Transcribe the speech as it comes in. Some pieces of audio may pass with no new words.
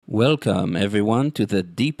Welcome, everyone, to the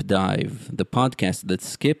Deep Dive, the podcast that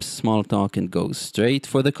skips small talk and goes straight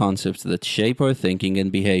for the concepts that shape our thinking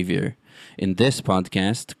and behavior. In this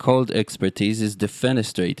podcast, cold expertise is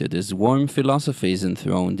defenestrated as warm philosophy is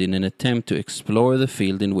enthroned in an attempt to explore the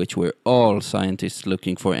field in which we're all scientists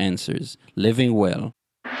looking for answers, living well.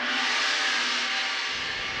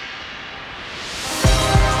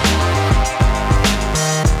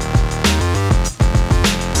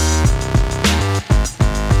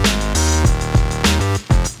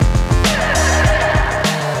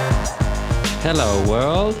 Hello,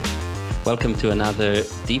 world. Welcome to another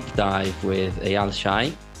deep dive with Eyal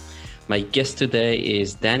Shai. My guest today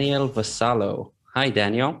is Daniel Vassallo. Hi,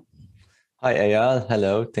 Daniel. Hi, Eyal.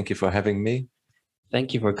 Hello. Thank you for having me.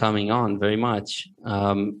 Thank you for coming on very much.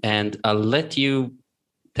 And I'll let you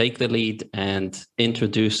take the lead and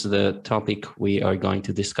introduce the topic we are going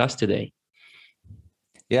to discuss today.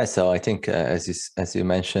 Yeah, so I think as you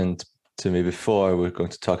mentioned to me before, we're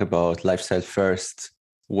going to talk about lifestyle first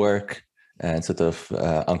work and sort of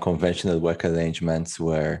unconventional work arrangements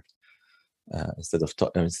where instead of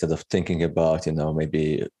thinking about,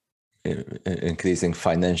 maybe increasing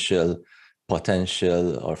financial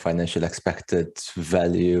potential or financial expected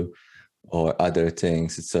value or other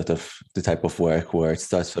things, it's sort of the type of work where it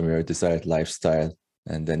starts from your desired lifestyle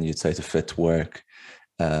and then you try to fit work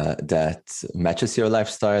that matches your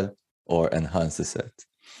lifestyle or enhances it.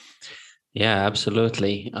 Yeah,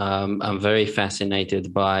 absolutely. I'm very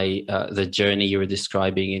fascinated by the journey you're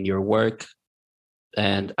describing in your work.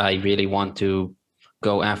 And I really want to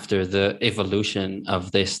go after the evolution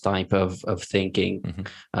of this type of thinking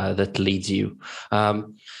that leads you.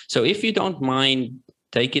 So if you don't mind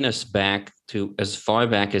taking us back to as far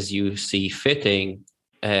back as you see fitting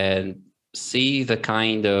and see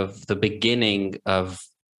the beginning of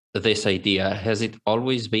this idea. Has it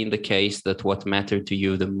always been the case that what mattered to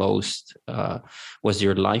you the most was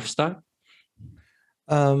your lifestyle?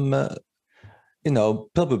 Probably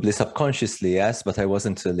subconsciously, yes, but I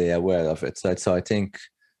wasn't really aware of it. So I think,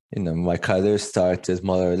 my career started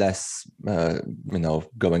more or less,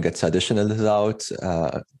 going a traditional route.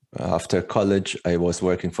 After college, I was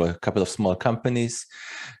working for a couple of small companies.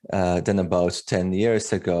 Then about 10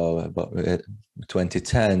 years ago, about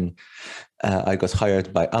 2010, I got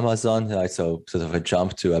hired by Amazon, right? So sort of a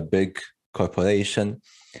jump to a big corporation.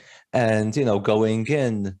 And, going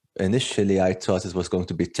in, initially, I thought it was going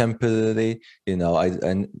to be temporary. I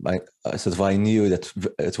knew that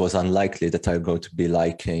it was unlikely that I'm going to be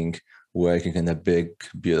liking working in a big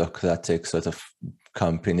bureaucratic sort of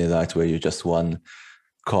company, right, where you just one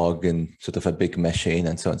cog in sort of a big machine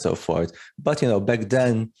and so on and so forth. But, back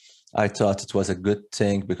then, I thought it was a good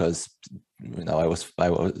thing because,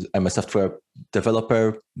 I'm a software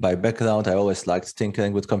developer by background. I always liked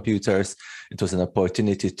tinkering with computers. It was an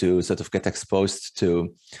opportunity to sort of get exposed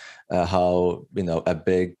to how, a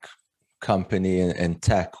big company in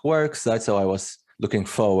tech works. Right? So I was looking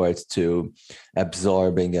forward to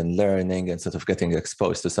absorbing and learning and sort of getting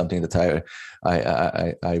exposed to something that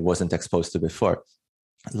I wasn't exposed to before.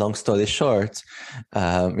 Long story short,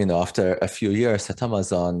 after a few years at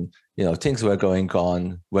Amazon, things were going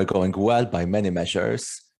well by many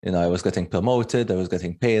measures. I was getting promoted, I was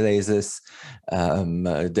getting pay raises.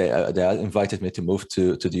 They invited me to move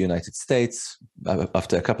to the United States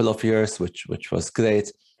after a couple of years, which was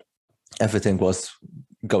great. Everything was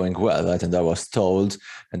going well, right? And I was told,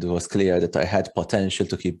 and it was clear that I had potential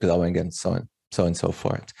to keep growing and so on and so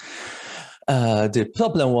forth. The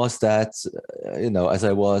problem was that, as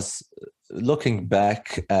I was looking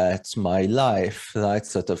back at my life, right,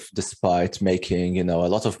 sort of despite making, a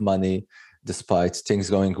lot of money, despite things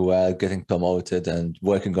going well, getting promoted and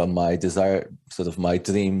working on my desire, sort of my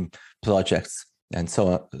dream projects and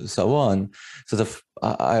so on, sort of,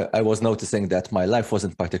 I was noticing that my life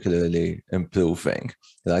wasn't particularly improving,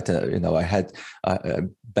 right? I had,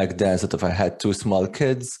 back then, sort of, I had two small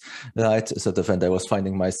kids, right? Sort of, and I was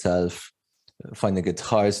finding it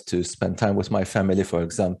hard to spend time with my family. For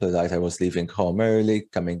example, right, I was leaving home early,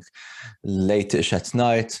 coming late-ish at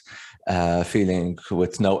night, feeling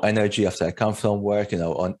with no energy after I come from work,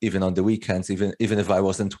 even on the weekends, even if I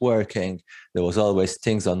wasn't working, there was always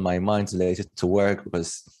things on my mind related to work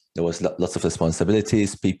because there was lots of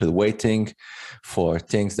responsibilities, people waiting for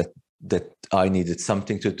things that I needed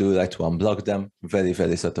something to do, right, to unblock them. Very,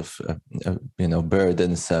 very sort of,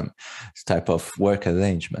 burdensome type of work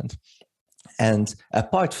arrangement. And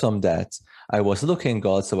apart from that, I was looking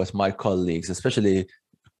also at my colleagues, especially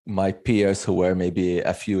my peers who were maybe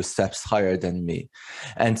a few steps higher than me.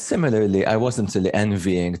 And similarly, I wasn't really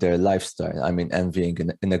envying their lifestyle. I mean, envying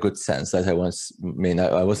in a good sense. That I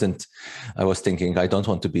was thinking, I don't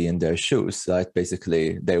want to be in their shoes. Right?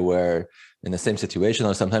 Basically, they were in the same situation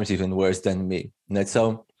or sometimes even worse than me. And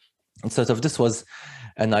so sort of this was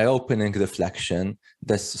an eye-opening reflection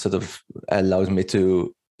that sort of allowed me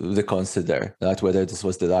to reconsider that whether this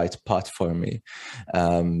was the right path for me.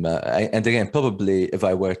 And again, probably if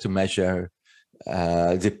I were to measure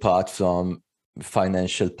the path from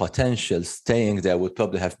financial potential, staying there would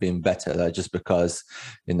probably have been better, right? Just because,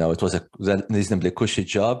 it was a reasonably cushy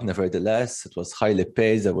job. Nevertheless, it was highly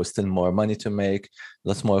paid. There was still more money to make,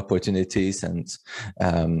 lots more opportunities. And,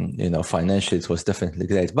 financially, it was definitely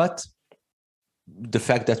great. But the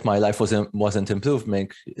fact that my life wasn't improving,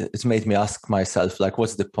 it made me ask myself, like,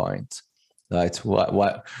 what's the point, right?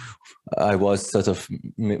 Why I was sort of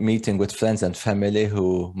meeting with friends and family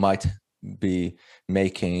who might be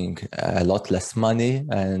making a lot less money,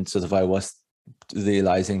 and sort of I was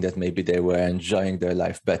realizing that maybe they were enjoying their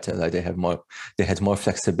life better, like they had more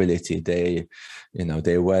flexibility. They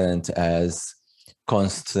weren't as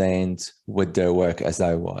constrained with their work as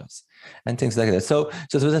I was, and things like that. So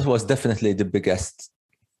that was definitely the biggest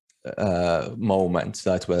moment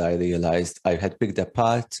where I realized I had picked a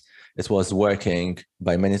path. It was working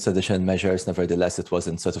by many traditional measures. Nevertheless, it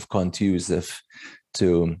wasn't sort of conducive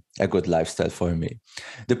to a good lifestyle for me.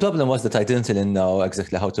 The problem was that I didn't really know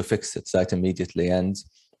exactly how to fix it right immediately. And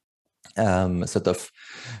sort of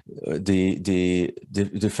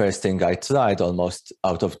the first thing I tried, almost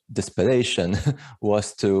out of desperation,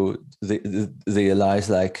 was to realize,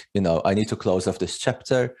 like, I need to close off this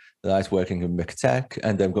chapter, right, working in big tech,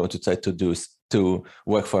 and I'm going to try to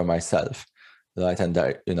work for myself, right? And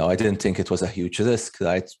I didn't think it was a huge risk,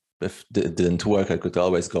 right? If it didn't work, I could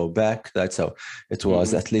always go back, right? So it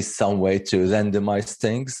was at least some way to randomize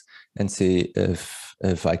things and see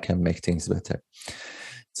if I can make things better.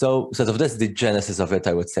 So sort of that's the genesis of it,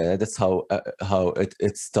 I would say. That's how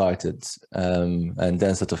it started. And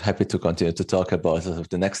then sort of happy to continue to talk about sort of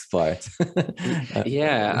the next part.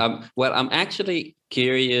 Yeah. Well, I'm actually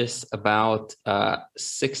curious about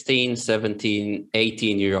 16, 17,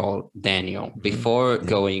 18-year-old Daniel before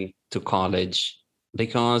going to college.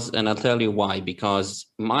 And I'll tell you why. Because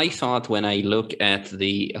my thought when I look at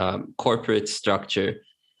the corporate structure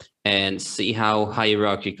and see how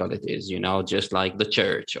hierarchical it is, just like the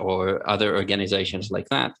church or other organizations like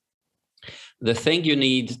that. The thing you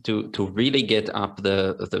need to really get up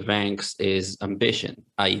the ranks is ambition,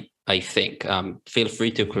 I think. Feel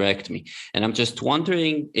free to correct me. And I'm just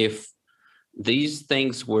wondering if these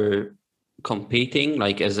things were competing,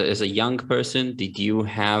 like as a young person, did you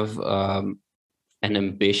have an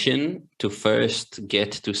ambition to first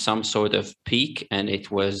get to some sort of peak, and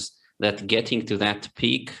it was that getting to that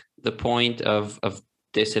peak the point of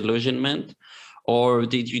disillusionment? Or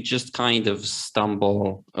did you just kind of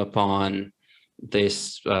stumble upon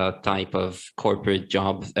this type of corporate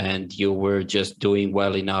job and you were just doing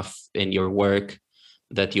well enough in your work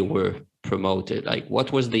that you were promoted? Like,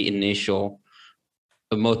 what was the initial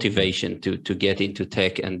motivation to get into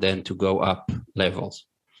tech and then to go up levels?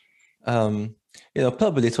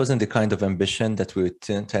 Probably it wasn't the kind of ambition that we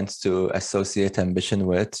tend to associate ambition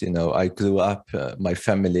with. I grew up, my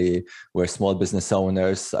family were small business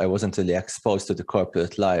owners. I wasn't really exposed to the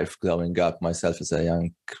corporate life growing up myself as a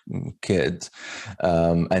young kid,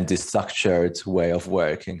 and the structured way of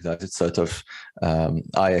working that it's sort of,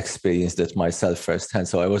 I experienced it myself firsthand.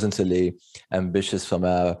 So I wasn't really ambitious from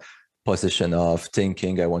a position of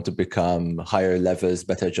thinking I want to become higher levels,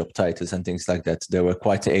 better job titles and things like that. They were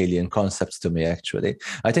quite alien concepts to me, actually.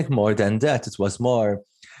 I think more than that, it was more,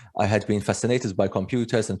 I had been fascinated by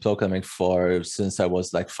computers and programming since I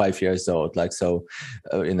was like 5 years old. Like, so,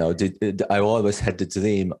 I always had the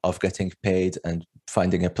dream of getting paid and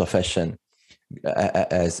finding a profession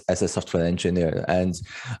as a software engineer. And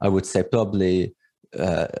I would say probably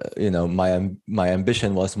my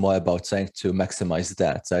ambition was more about trying to maximize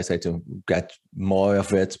that. So I tried to get more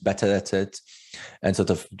of it, better at it. And sort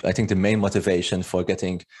of, I think the main motivation for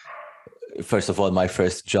getting, first of all, my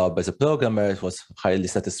first job as a programmer, it was highly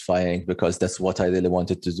satisfying because that's what I really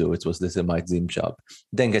wanted to do. This is my dream job.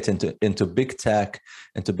 Then get into big tech,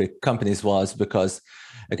 into big companies was because,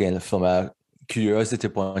 again, from a curiosity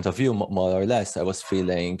point of view, more or less, I was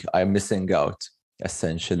feeling I'm missing out.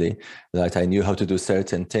 Essentially, that I knew how to do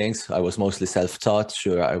certain things. I was mostly self-taught.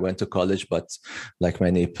 Sure, I went to college, but like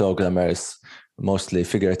many programmers, mostly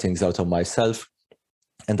figure things out on myself.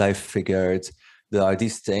 And I figured there are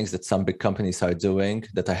these things that some big companies are doing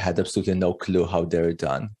that I had absolutely no clue how they're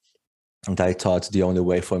done. And I thought the only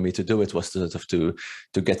way for me to do it was to sort of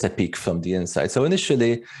to get a peek from the inside. So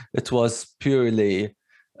initially, it was purely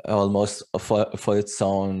almost for its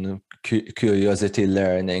own curiosity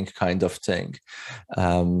learning kind of thing,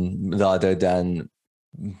 rather than,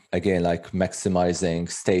 again, like maximizing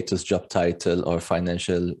status, job title, or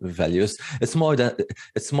financial values. It's more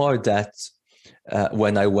that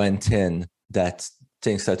when I went in, that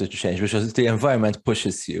things started to change, because the environment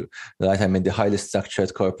pushes you, right? I mean, the highly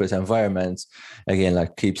structured corporate environment, again,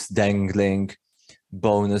 like keeps dangling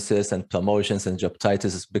bonuses and promotions and job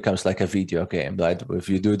titles. It becomes like a video game, right? If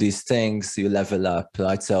you do these things, you level up,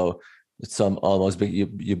 right? So it's almost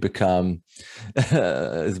you become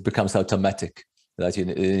it becomes automatic, right? You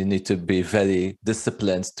need to be very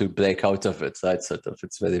disciplined to break out of it, right? Sort of,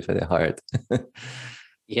 it's very, very hard.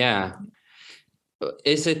 Yeah.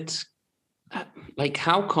 Is it like,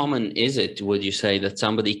 how common is it, would you say, that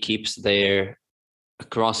somebody keeps their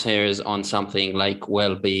crosshairs on something like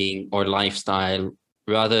well-being or lifestyle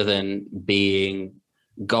rather than being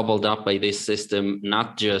gobbled up by this system,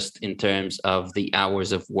 not just in terms of the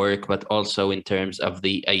hours of work, but also in terms of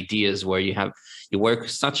the ideas, where you work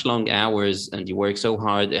such long hours and you work so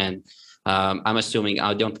hard. And I'm assuming,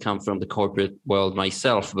 I don't come from the corporate world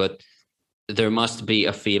myself, but there must be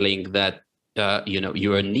a feeling that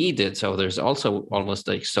you are needed. So there's also almost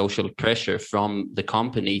like social pressure from the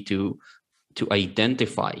company to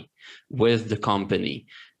identify with the company.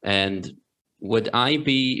 And would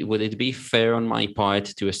it be fair on my part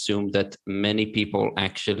to assume that many people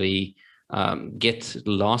actually get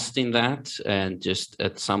lost in that and just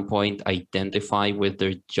at some point identify with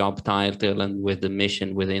their job title and with the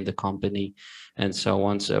mission within the company and so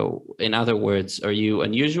on? So in other words, are you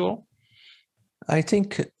unusual? I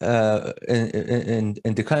think in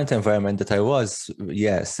the current environment that I was,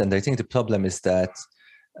 yes. And I think the problem is that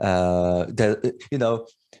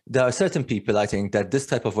there are certain people, I think, that this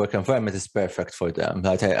type of work environment is perfect for them.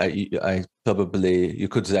 Right? I probably, you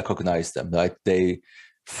could recognize them, right? They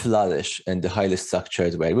flourish in the highly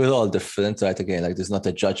structured way. We're all different, right? Again, like, there's not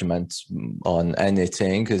a judgment on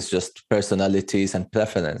anything. It's just personalities and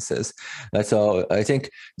preferences. Right? So I think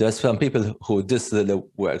there's some people who this really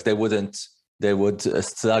works. They would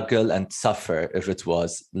struggle and suffer if it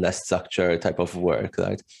was less structured type of work,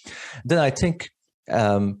 right? Then I think,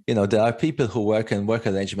 there are people who work in work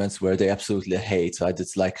arrangements where they absolutely hate, right?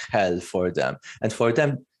 It's like hell for them. And for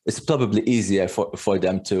them, it's probably easier for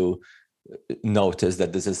them to notice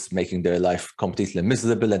that this is making their life completely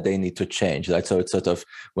miserable and they need to change, right? So it's sort of,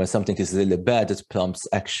 when something is really bad, it prompts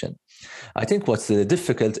action. I think what's really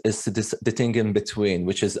difficult is the thing in between,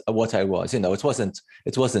 which is what I was. It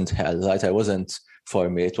wasn't hell, right? For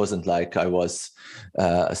me, it wasn't like I was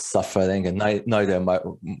suffering, and neither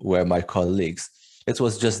were my colleagues. It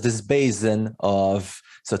was just this basin of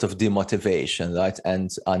sort of demotivation, right?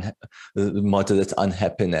 And moderate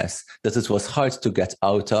unhappiness that it was hard to get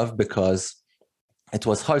out of, because it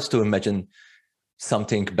was hard to imagine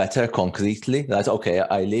something better concretely. Right? Okay,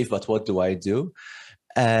 I leave, but what do I do?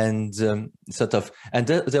 And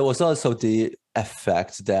there was also the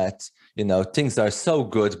effect that, things are so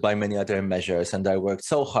good by many other measures, and I worked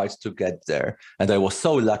so hard to get there, and I was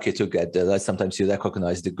so lucky to get there, that sometimes you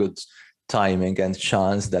recognize the good timing and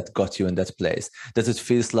chance that got you in that place, that it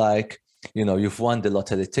feels like, you've won the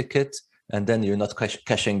lottery ticket and then you're not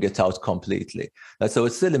cashing it out completely. Right? So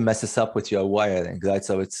it really messes up with your wiring, right?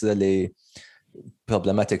 So it's really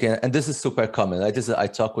problematic. And this is super common, right? I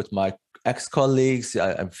talk with my ex-colleagues.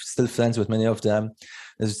 I'm still friends with many of them.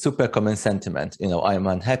 It's a super common sentiment. I'm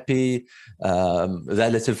unhappy,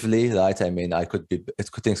 relatively, right? I mean,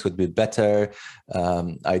 things could be better.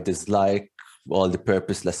 I dislike all the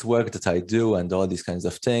purposeless work that I do and all these kinds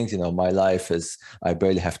of things. My life is, I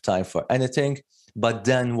barely have time for anything. But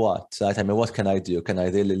then what, right? I mean, what can I do? Can I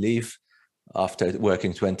really leave after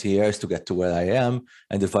working 20 years to get to where I am?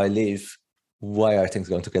 And if I leave, why are things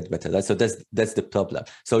going to get better? Right? So that's the problem.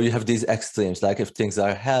 So you have these extremes, like if things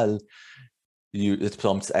are hell, it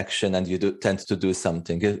prompts action and you tend to do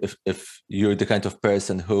something. If you're the kind of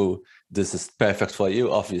person who this is perfect for you,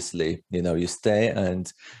 obviously, you stay.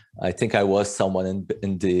 And I think I was someone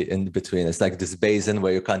in between. It's like this basin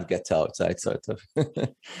where you can't get out, right? Sort of.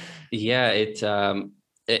 Yeah,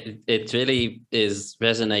 it really is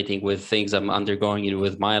resonating with things I'm undergoing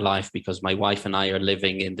with my life, because my wife and I are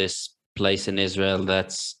living in this place in Israel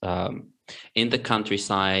that's in the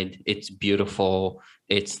countryside. It's beautiful.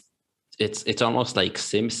 It's almost like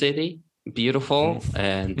SimCity beautiful.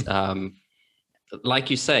 And like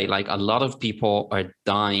you say, like, a lot of people are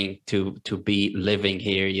dying to be living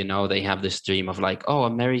here. They have this dream of like, oh, I'll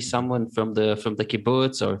marry someone from the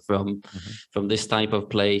kibbutz or from this type of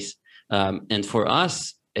place. And for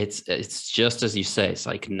us, it's just as you say. It's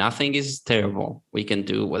like nothing is terrible. We can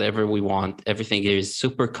do whatever we want. Everything here is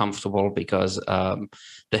super comfortable because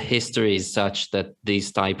the history is such that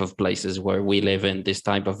these type of places where we live in, this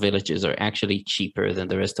type of villages, are actually cheaper than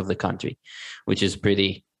the rest of the country, which is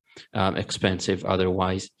pretty expensive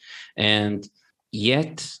otherwise. And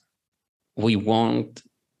yet we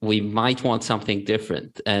might want something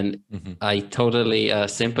different. And I totally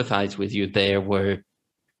sympathize with you there, where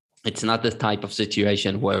it's not the type of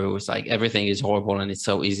situation where it was like everything is horrible and it's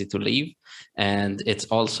so easy to leave, and it's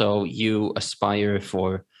also you aspire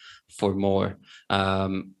for more.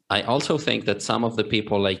 I also think that some of the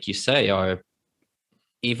people, like you say, are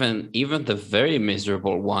even the very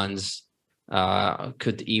miserable ones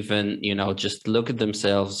could even, just look at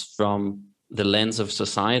themselves from the lens of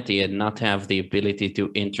society and not have the ability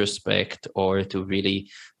to introspect or to really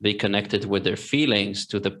be connected with their feelings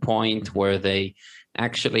to the point where they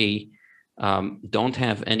actually don't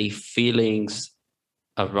have any feelings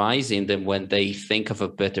arise in them when they think of a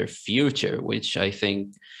better future, which I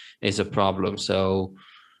think is a problem. So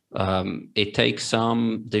it takes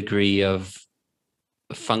some degree of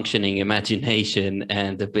functioning imagination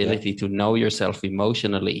and ability to know yourself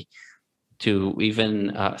emotionally to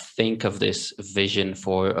even think of this vision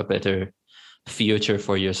for a better future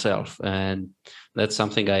for yourself. And that's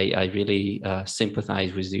something I really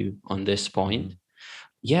sympathize with you on this point.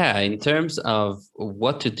 Yeah, in terms of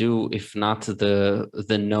what to do if not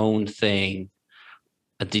the known thing,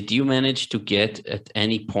 did you manage to get at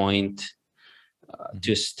any point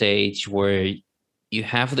to a stage where you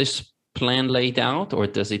have this plan laid out, or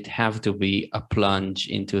does it have to be a plunge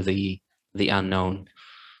into the unknown?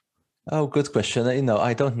 Oh, good question.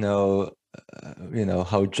 I don't know,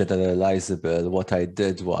 how generalizable what I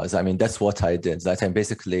did was. I mean, that's what I did. That time,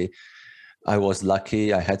 basically, I was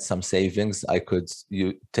lucky. I had some savings. I could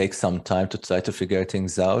take some time to try to figure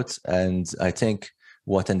things out. And I think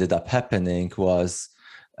what ended up happening was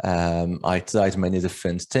I tried many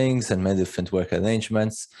different things and many different work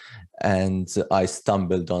arrangements, and I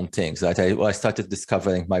stumbled on things. Right? I started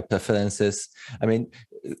discovering my preferences. I mean,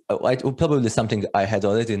 probably something I had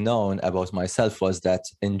already known about myself was that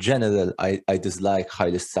in general, I dislike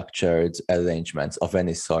highly structured arrangements of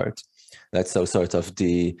any sort. That's so sort of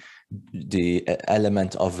the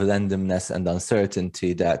element of randomness and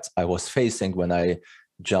uncertainty that I was facing when I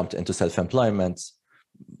jumped into self-employment.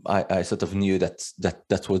 I sort of knew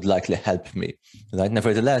that would likely help me. Right?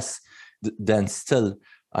 Nevertheless, then still,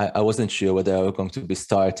 I wasn't sure whether I was going to be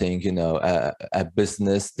starting, a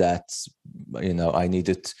business that, I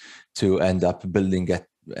needed to end up building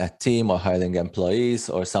a team or hiring employees,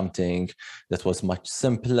 or something that was much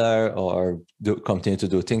simpler, or continue to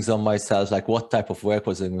do things on myself. Like, what type of work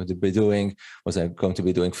was I going to be doing? Was I going to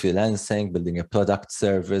be doing freelancing, building a product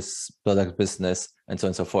business, and so on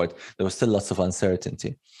and so forth? There was still lots of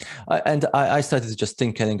uncertainty. I started just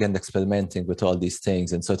tinkering and experimenting with all these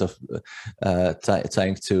things, and sort of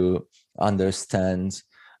trying to understand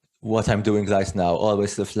what I'm doing right now,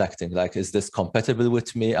 always reflecting, like, is this compatible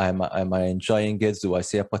with me? Am I enjoying it? Do I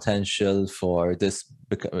see a potential for this?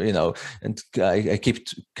 And I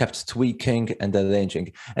kept tweaking and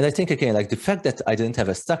arranging. And I think, again, like, the fact that I didn't have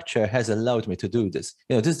a structure has allowed me to do this.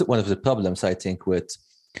 This is one of the problems, I think, with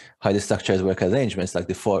highly structured work arrangements, like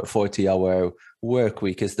the 40-hour work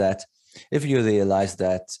week, is that if you realize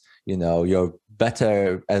that, your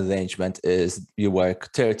better arrangement is you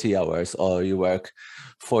work 30 hours, or you work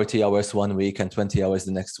 40 hours one week and 20 hours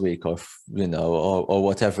the next week, or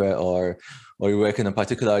whatever, or you work in a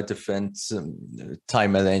particular different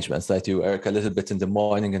time arrangements, that you work a little bit in the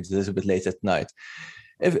morning and a little bit late at night.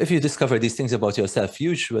 If you discover these things about yourself,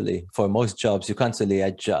 usually for most jobs, you can't really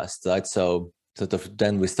adjust, right? So sort of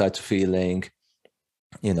then we start feeling,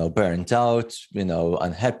 burnt out,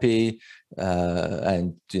 unhappy,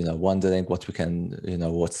 and, wondering what we can,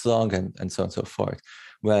 what's wrong, and so on and so forth.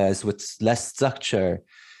 Whereas with less structure,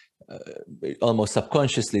 almost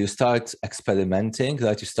subconsciously, you start experimenting,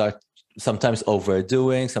 right? You start sometimes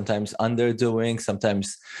overdoing, sometimes underdoing,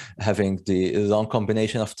 sometimes having the wrong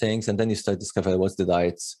combination of things. And then you start discovering what's the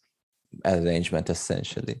right arrangement,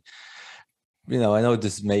 essentially. I know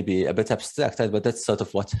this may be a bit abstract, right? But that's sort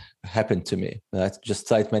of what happened to me. Right? Just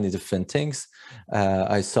tried many different things.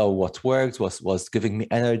 I saw what worked, was giving me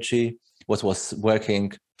energy, what was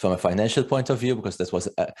working from a financial point of view, because that was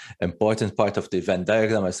an important part of the Venn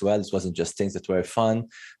diagram as well. It wasn't just things that were fun,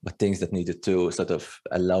 but things that needed to sort of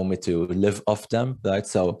allow me to live off them, right?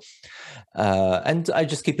 So, and I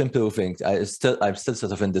just keep improving. I'm still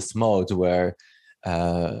sort of in this mode where,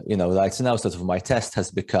 right now, sort of my test has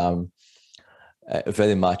become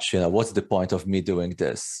very much, what's the point of me doing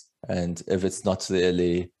this? And if it's not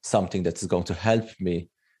really something that is going to help me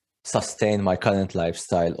sustain my current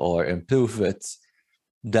lifestyle or improve it,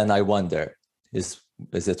 then I wonder, is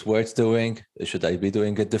it worth doing? Should I be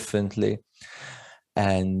doing it differently?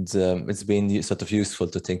 And it's been sort of useful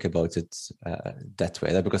to think about it that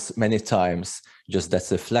way, because many times just that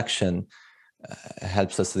reflection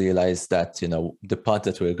helps us realize that, the path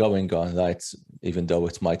that we're going on, right, even though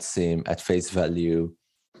it might seem at face value,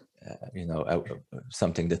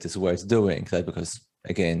 something that is worth doing, right? Because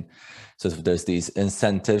again, sort of there's these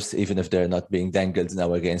incentives, even if they're not being dangled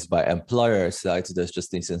now against by employers, right? There's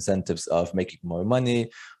just these incentives of making more money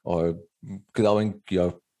or growing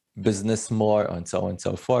your business more and so on and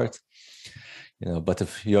so forth. But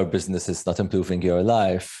if your business is not improving your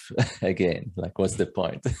life, again, like, what's the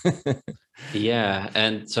point? Yeah,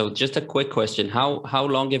 and so just a quick question: how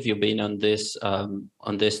long have you been on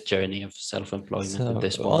this journey of self-employment at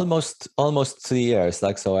this point? Almost 3 years.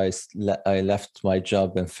 Like, so I left my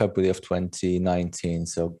job in February of 2019.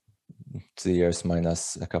 So 3 years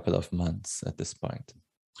minus a couple of months at this point.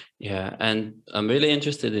 Yeah, and I'm really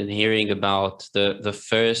interested in hearing about the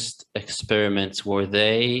first experiments. Were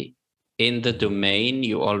they in the domain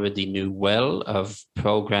you already knew well of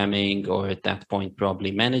programming, or at that point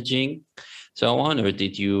probably managing, so on, or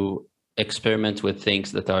did you experiment with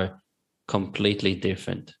things that are completely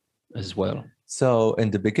different as well? So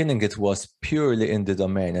in the beginning, it was purely in the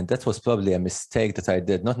domain, and that was probably a mistake that I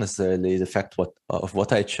did, not necessarily the fact of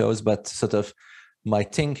what I chose, but sort of my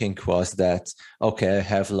thinking was that, okay, I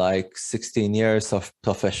have like 16 years of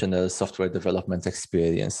professional software development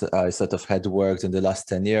experience. I sort of had worked in the last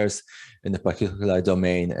 10 years in a particular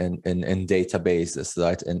domain in databases,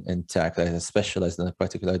 right, in tech. I specialized in a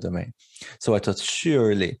particular domain. So I thought,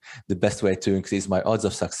 surely the best way to increase my odds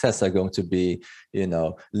of success are going to be,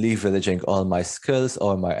 leveraging all my skills,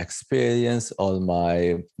 all my experience, all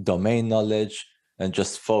my domain knowledge, and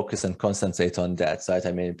just focus and concentrate on that, right?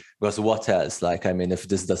 I mean, because what else? Like, I mean, if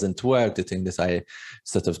this doesn't work, the thing that I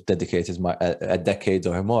sort of dedicated a decade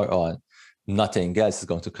or more on, nothing else is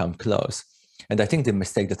going to come close. And I think the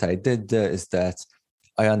mistake that I did there is that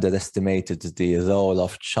I underestimated the role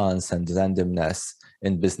of chance and randomness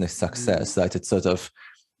in business success, right? It's sort of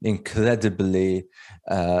incredibly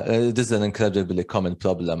this is an incredibly common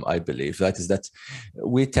problem, I believe, right? Is that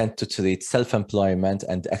we tend to treat self-employment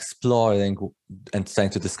and exploring and trying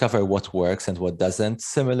to discover what works and what doesn't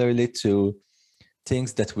similarly to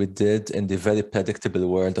things that we did in the very predictable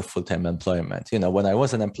world of full-time employment. When I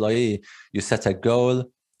was an employee, you set a goal,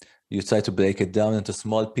 you try to break it down into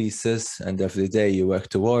small pieces, and every day you work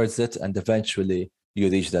towards it, and eventually you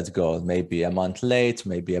reach that goal, maybe a month late,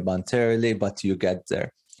 maybe a month early, but you get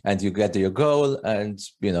there. And you get your goal, and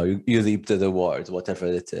you reap the reward, whatever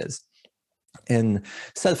it is. In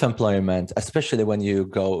self-employment, especially when you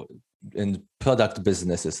go in product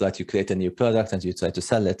businesses, like you create a new product and you try to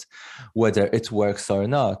sell it, whether it works or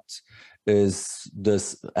not, there's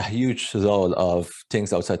a huge role of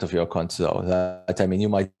things outside of your control. Right? I mean, you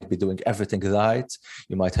might be doing everything right.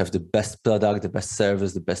 You might have the best product, the best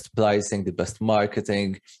service, the best pricing, the best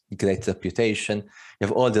marketing, great reputation. You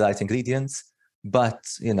have all the right ingredients. But,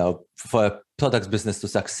 for a product business to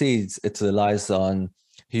succeed, it relies on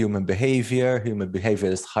human behavior. Human behavior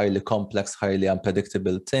is highly complex, highly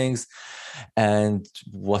unpredictable things. And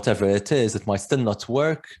whatever it is, it might still not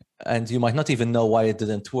work. And you might not even know why it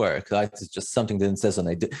didn't work, right? It's just something didn't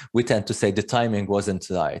resonate. We tend to say the timing wasn't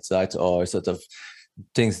right? Or sort of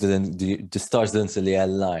things the stars didn't really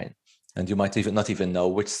align. And you might not even know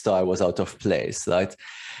which star was out of place, right?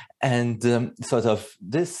 And sort of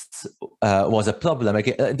this was a problem.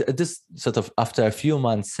 Again, this sort of after a few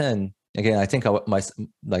months in, again, I think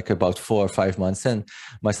about 4 or 5 months in,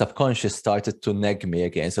 my subconscious started to nag me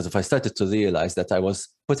again. Sort of I started to realize that I was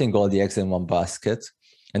putting all the eggs in one basket.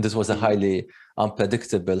 And this was a highly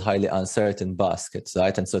unpredictable, highly uncertain basket,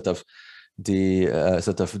 right? And sort of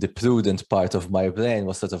the prudent part of my brain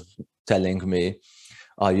was sort of telling me,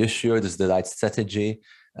 are you sure this is the right strategy?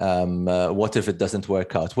 What if it doesn't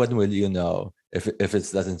work out? When will you know if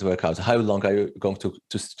it doesn't work out? How long are you going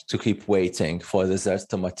to keep waiting for results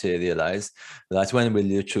to materialize? Right? When will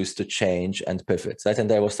you choose to change and pivot? Right?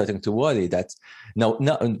 And I was starting to worry that no,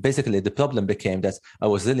 basically the problem became that I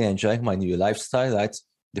was really enjoying my new lifestyle, right?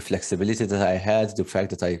 The flexibility that I had, the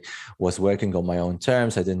fact that I was working on my own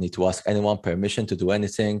terms. I didn't need to ask anyone permission to do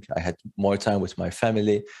anything. I had more time with my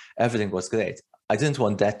family. Everything was great. I didn't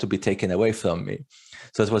want that to be taken away from me.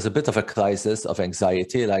 So it was a bit of a crisis of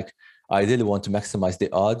anxiety. Like, I really want to maximize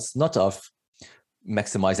the odds, not of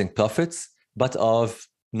maximizing profits, but of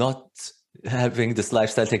not having this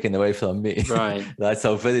lifestyle taken away from me. Right. That's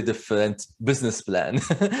a very different business plan.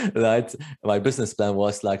 Right. My business plan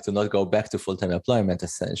was like to not go back to full-time employment,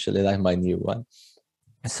 essentially, like my new one.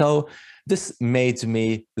 So this made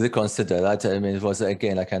me reconsider that. I mean, it was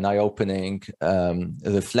again like an eye-opening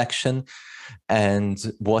reflection. And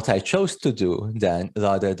what I chose to do then,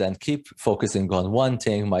 rather than keep focusing on one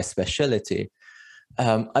thing, my specialty,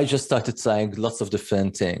 I just started trying lots of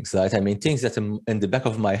different things, right? I mean, things that in the back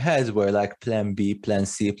of my head were like plan B, plan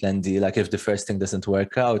C, plan D. Like if the first thing doesn't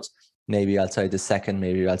work out, maybe I'll try the second,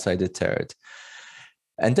 maybe I'll try the third.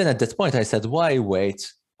 And then at that point, I said, why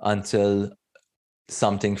wait until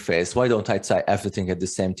something fails? Why don't I try everything at the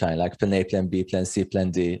same time? Like plan A, plan B, plan C, plan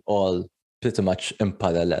D, all pretty much in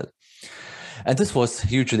parallel. And this was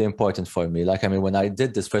hugely important for me. Like, I mean, when I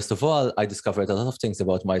did this, first of all, I discovered a lot of things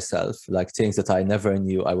about myself, like things that I never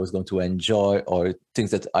knew I was going to enjoy, or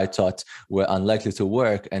things that I thought were unlikely to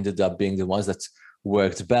work ended up being the ones that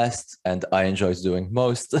worked best and I enjoyed doing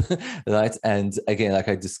most, right? And again, like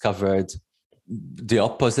I discovered the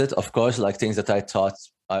opposite, of course, like things that I thought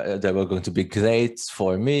they were going to be great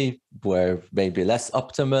for me were maybe less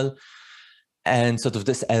optimal. And sort of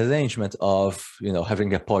this arrangement of, you know,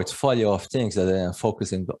 having a portfolio of things that I'm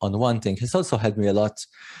focusing on one thing has also helped me a lot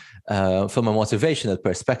from a motivational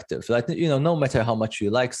perspective. Like, you know, no matter how much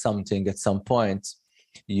you like something, at some point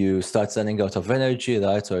you start running out of energy,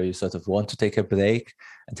 right? Or you sort of want to take a break.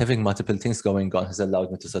 And having multiple things going on has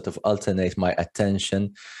allowed me to sort of alternate my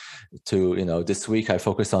attention to, you know, this week I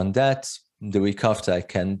focus on that. The week after I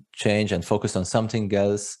can change and focus on something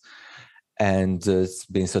else. And it's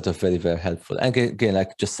been sort of very, very helpful. And again,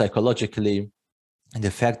 like just psychologically, the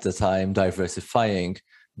fact that I'm diversifying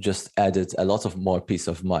just added a lot of more peace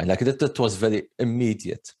of mind. Like that was very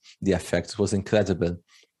immediate. The effect was incredible.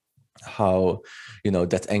 How, you know,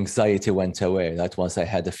 that anxiety went away. Right, once I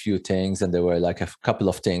had a few things, and there were like a couple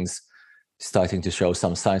of things starting to show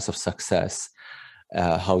some signs of success.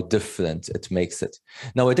 How different it makes it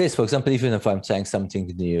nowadays. For example, even if I'm trying something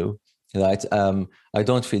new, right, I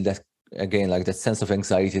don't feel that, again, like that sense of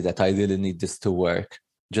anxiety that I really need this to work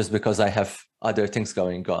just because I have other things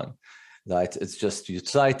going on, right? It's just you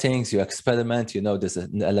try things, you experiment, you know, there's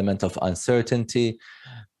an element of uncertainty,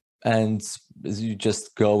 and you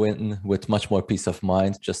just go in with much more peace of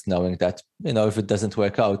mind, just knowing that, you know, if it doesn't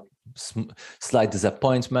work out, slight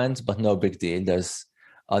disappointment, but no big deal. There's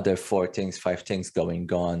other 4 things, 5 things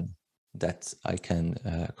going on that I can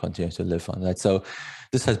continue to live on, right? So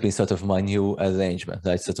this has been sort of my new arrangement,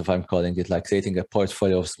 right? Sort of, I'm calling it like creating a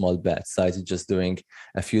portfolio of small bets, right? Just doing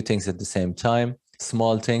a few things at the same time,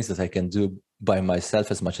 small things that I can do by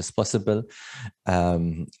myself as much as possible.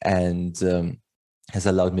 Has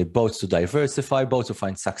allowed me both to diversify, both to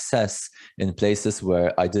find success in places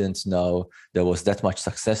where I didn't know there was that much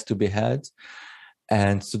success to be had,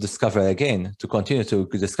 and to discover again, to continue to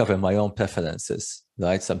discover my own preferences,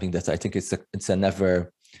 right? Something that I think it's a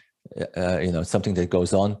never, you know, something that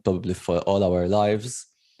goes on probably for all our lives.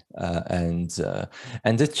 And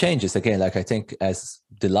it changes again. Like I think as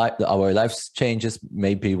our lives changes,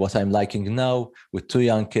 maybe what I'm liking now with 2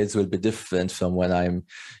 young kids will be different from when I'm,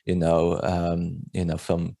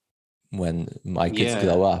 from when my kids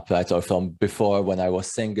grow up, right? Or from before when I was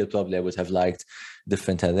single, probably I would have liked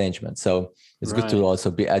different arrangements. So it's good to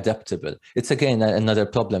also be adaptable. It's again another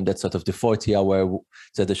problem that sort of the 40-hour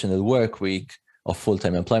traditional work week of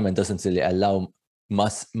full-time employment doesn't really allow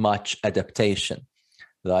much adaptation,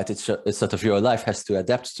 right? It's sort of your life has to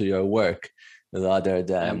adapt to your work rather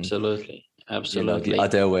than absolutely the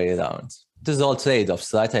other way around. There's all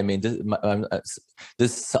trade-offs, right? I mean,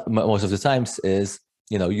 this most of the times is,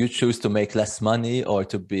 you know, you choose to make less money or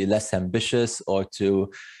to be less ambitious or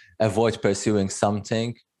to avoid pursuing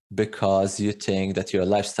something because you think that your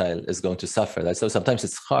lifestyle is going to suffer. Right? So sometimes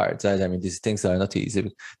it's hard, right? I mean, these things are not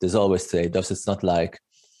easy. There's always trade-offs. It's not like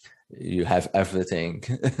you have everything.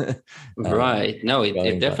 Right. No,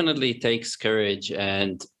 it definitely takes courage.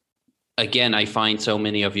 And again, I find so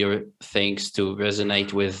many of your things to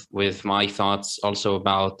resonate with my thoughts also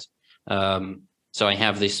about, so I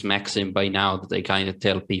have this maxim by now that I kind of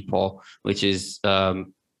tell people, which is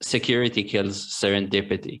security kills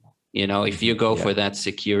serendipity. You know, if you go for that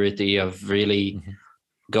security of really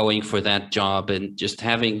going for that job and just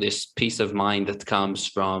having this peace of mind that comes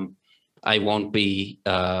from, I won't be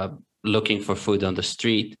looking for food on the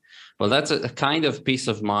street. Well, that's a kind of peace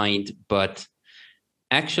of mind, but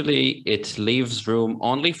actually it leaves room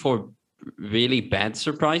only for really bad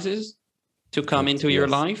surprises to come into your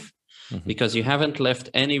life. because you haven't left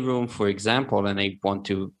any room for example, and I want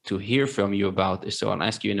to hear from you about this, so I'll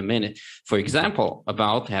ask you in a minute, for example,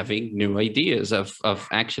 about having new ideas, of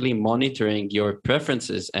actually monitoring your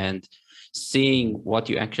preferences and seeing what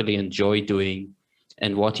you actually enjoy doing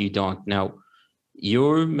and what you don't. Now,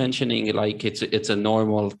 you're mentioning like it's a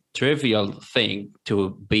normal, trivial thing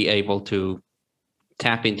to be able to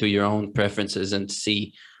tap into your own preferences and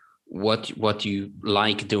see what you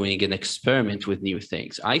like doing and experiment with new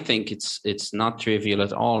things. I think it's not trivial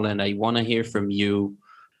at all, and I want to hear from you.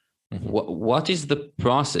 What is the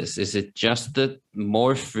process? Is it just that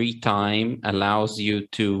more free time allows you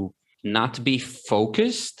to not be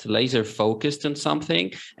focused, laser focused on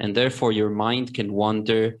something, and therefore your mind can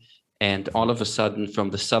wander, and all of a sudden from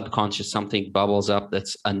the subconscious something bubbles up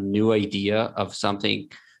that's a new idea of something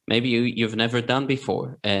maybe you've never done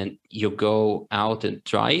before, and you go out and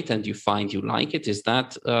try it and you find you like it? Is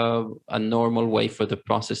that a normal way for the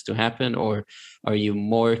process to happen, or are you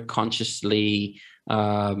more consciously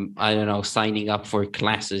I don't know, signing up for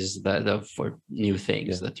classes that for new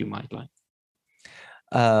things that you might like?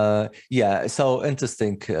 Yeah, so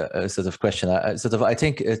interesting sort of question. I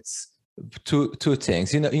think it's two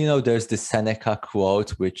things. There's the Seneca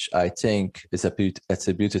quote, which I think is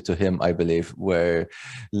attributed to him, I believe, where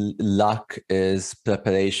luck is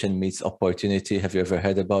preparation meets opportunity. Have you ever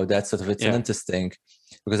heard about that? It's an interesting,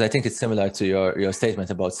 because I think it's similar to your statement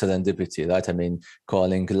about serendipity, right? I mean,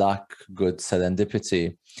 calling luck good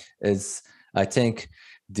serendipity is, I think,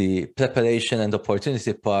 the preparation and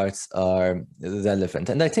opportunity parts are relevant.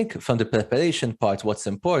 And I think from the preparation part, what's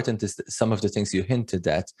important is some of the things you hinted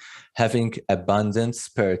at, having abundant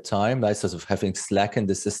spare time, right? Sort of having slack in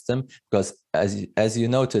the system, because as you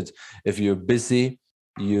noted, if you're busy,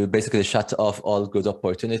 you basically shut off all good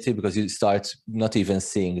opportunity because you start not even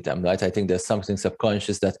seeing them, right? I think there's something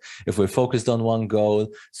subconscious that if we're focused on one goal,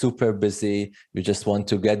 super busy, we just want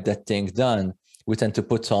to get that thing done, we tend to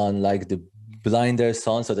put on like the blinders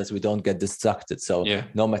on so that we don't get distracted. So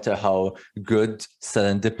no matter how good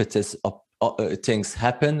serendipitous things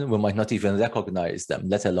happen, we might not even recognize them,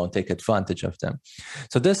 let alone take advantage of them.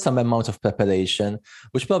 So there's some amount of preparation,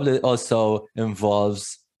 which probably also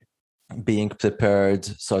involves being prepared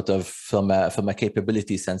sort of from a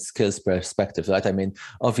capabilities and skills perspective, right? I mean,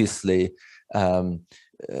 obviously, to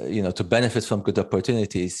benefit from good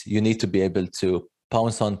opportunities, you need to be able to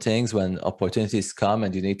pounce on things when opportunities come,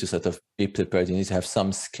 and you need to sort of be prepared. You need to have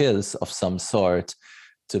some skills of some sort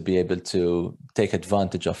to be able to take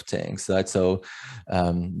advantage of things, right? So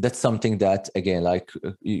that's something that, again, like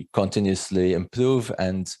you continuously improve,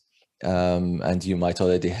 and you might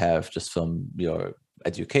already have just from your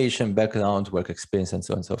education background, work experience, and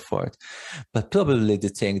so on and so forth. But probably the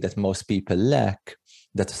thing that most people lack,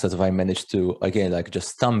 that sort of I managed to, again, like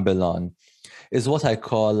just stumble on, is what I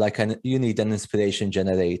call like you need an inspiration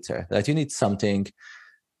generator, that you need something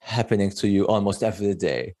happening to you almost every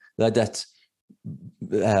day, that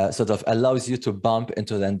sort of allows you to bump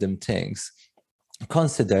into random things.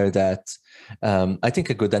 Consider that, I think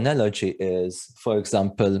a good analogy is, for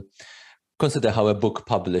example, consider how a book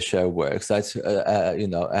publisher works. That's a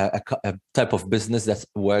type of business that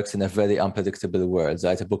works in a very unpredictable world,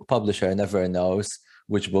 right? A book publisher never knows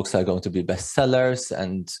which books are going to be bestsellers,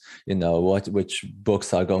 and which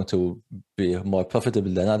books are going to be more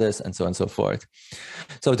profitable than others, and so on and so forth.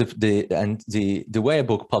 So the way a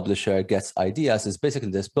book publisher gets ideas is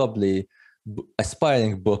basically there's probably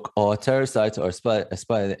aspiring book authors, right, or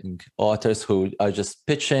aspiring authors who are just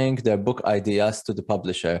pitching their book ideas to the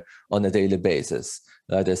publisher on a daily basis.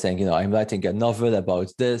 They're saying, I'm writing a novel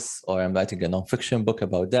about this, or I'm writing a nonfiction book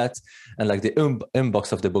about that. And like the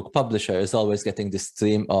inbox of the book publisher is always getting this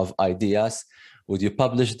stream of ideas. Would you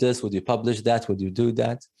publish this? Would you publish that? Would you do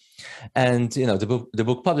that? And, the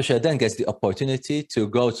book publisher then gets the opportunity to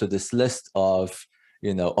go to this list of,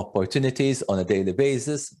 opportunities on a daily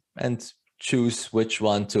basis and choose which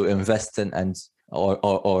one to invest in and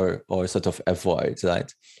or sort of avoid,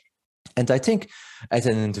 right? And I think at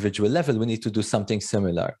an individual level, we need to do something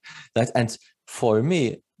similar. Right? And for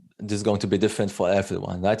me, this is going to be different for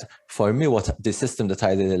everyone, right? For me, what the system that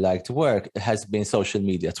I really like to work has been social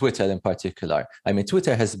media, Twitter in particular. I mean,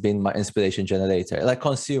 Twitter has been my inspiration generator, like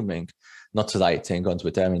consuming, not writing on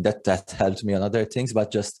Twitter. I mean, that helped me on other things,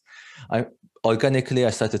 but just organically, I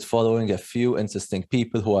started following a few interesting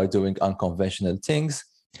people who are doing unconventional things.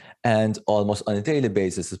 And almost on a daily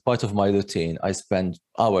basis, as part of my routine, I spend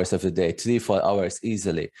hours every day, 3-4 hours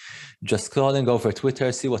easily, just scrolling over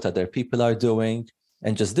Twitter, see what other people are doing.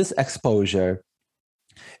 And just this exposure,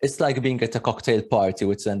 it's like being at a cocktail party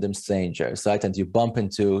with random strangers, right? And you bump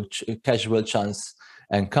into casual chance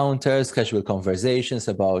encounters, casual conversations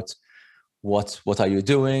about what are you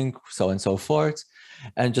doing, so on and so forth.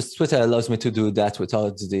 And just Twitter allows me to do that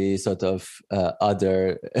without the sort of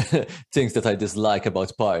other things that I dislike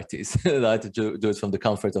about parties. Right? To do it from the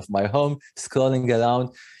comfort of my home, scrolling around,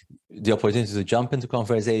 the opportunity to jump into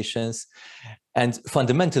conversations. And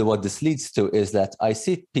fundamentally, what this leads to is that I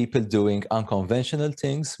see people doing unconventional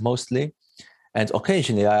things mostly. And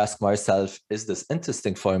occasionally I ask myself, is this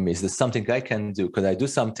interesting for me? Is this something I can do? Could I do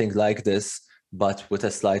something like this, but with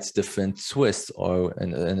a slight different twist or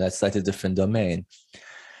in a slightly different domain?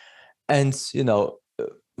 And,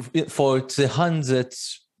 for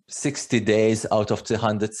 360 days out of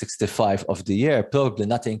 365 of the year, probably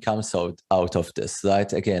nothing comes out of this,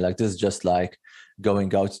 right? Again, like this is just like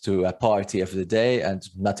going out to a party every day and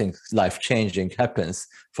nothing life-changing happens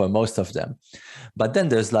for most of them. But then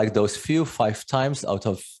there's like those 5 times out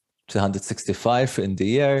of 365 in the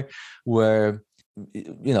year where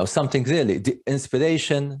something really, the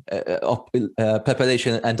inspiration,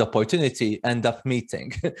 preparation and opportunity end up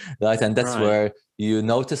meeting, right? And that's where you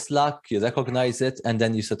notice luck, you recognize it, and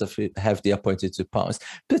then you sort of have the opportunity to pounce.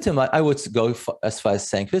 Pretty much, I would go as far as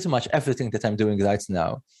saying pretty much everything that I'm doing right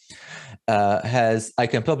now I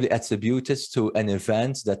can probably attribute it to an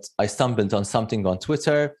event that I stumbled on something on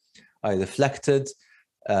Twitter. I reflected,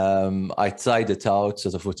 I tried it out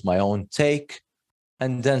sort of with my own take,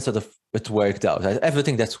 and then sort of it worked out.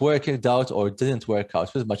 Everything that's worked out or didn't work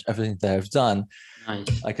out, pretty much everything that I've done,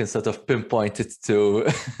 I can sort of pinpoint it to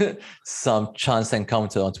some chance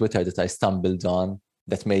encounter on Twitter that I stumbled on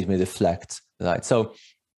that made me reflect, right? So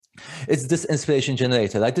it's this inspiration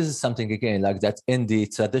generator. Like this is something, again, like that in the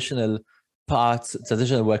traditional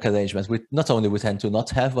work arrangements, we tend to not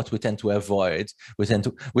have, but we tend to avoid. We tend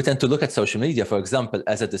to look at social media, for example,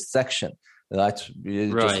 as a distraction, right?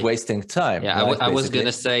 You're just wasting time. Yeah, right? I was going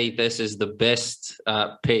to say this is the best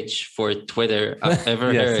pitch for Twitter I've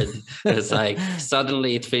ever heard. It's like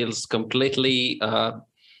suddenly it feels completely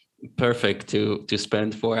perfect to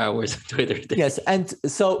spend 4 hours on Twitter. Yes, and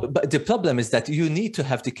so, but the problem is that you need to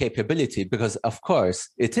have the capability, because of course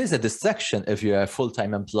it is a distraction if you're a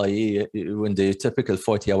full-time employee in the typical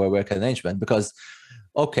 40-hour work arrangement, because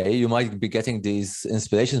okay, you might be getting these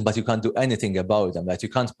inspirations, but you can't do anything about them. Like you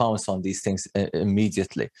can't pounce on these things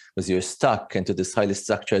immediately because you're stuck into this highly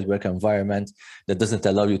structured work environment that doesn't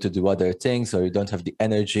allow you to do other things, or you don't have the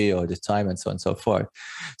energy or the time, and so on and so forth.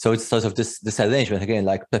 So it's sort of this arrangement, again,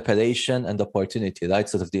 like preparation and opportunity, right?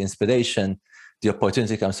 Sort of the inspiration, the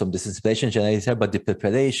opportunity comes from this inspiration generator, but the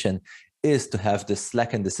preparation is to have this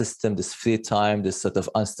slack in the system, this free time, this sort of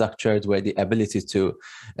unstructured way, the ability to,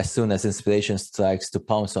 as soon as inspiration strikes, to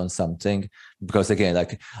pounce on something. Because again,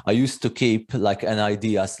 like I used to keep like an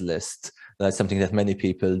ideas list. That's something that many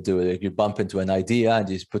people do. Like you bump into an idea and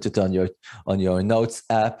you put it on your notes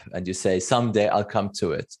app and you say, someday I'll come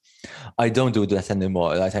to it. I don't do that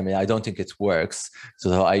anymore, right? I mean, I don't think it works.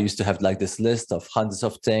 So I used to have like this list of hundreds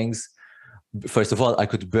of things. First of all, I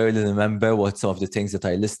could barely remember what some of the things that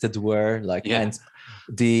I listed were like, and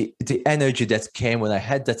the energy that came when I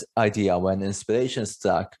had that idea, when inspiration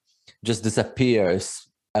struck, just disappears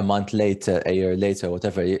a month later, a year later,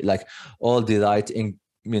 whatever. Like all the right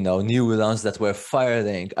neurons that were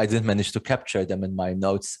firing, I didn't manage to capture them in my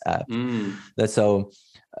notes app. That's so.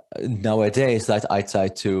 Nowadays, like I try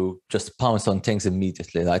to just pounce on things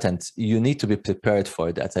immediately, right? And you need to be prepared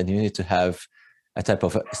for that, and you need to have a type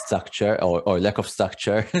of structure or lack of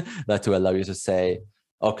structure that to allow you to say,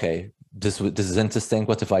 okay, this is interesting.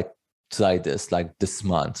 What if I try this like this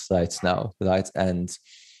month right now, right? And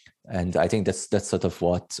I think that's sort of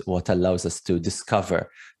what allows us to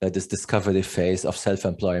discover this discovery phase of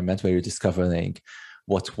self-employment, where you're discovering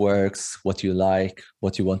what works, what you like,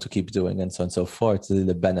 what you want to keep doing, and so on and so forth.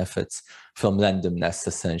 The benefits from randomness,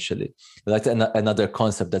 essentially. Like another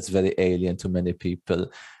concept that's very alien to many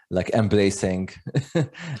people, like embracing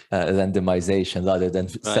randomization rather than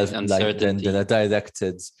than a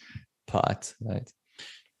directed path, right?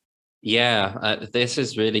 Yeah, this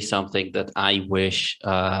is really something that I wish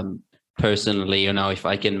personally, if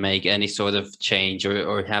I can make any sort of change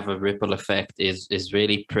or have a ripple effect, is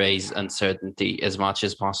really praise uncertainty as much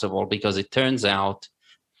as possible. Because it turns out,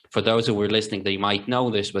 for those who were listening, they might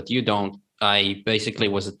know this, but you don't. I basically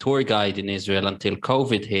was a tour guide in Israel until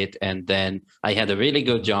COVID hit. And then I had a really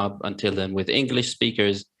good job until then with English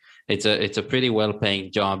speakers. It's a pretty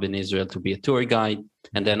well-paying job in Israel to be a tour guide.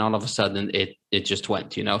 And then all of a sudden it just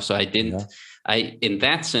went, so I didn't, in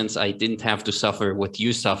that sense, I didn't have to suffer what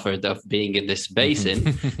you suffered of being in this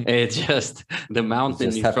basin. It's just the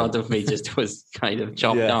mountain in front of me just was kind of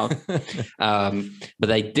chopped off.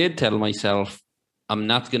 But I did tell myself, I'm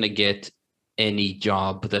not going to get any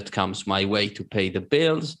job that comes my way to pay the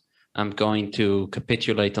bills, I'm going to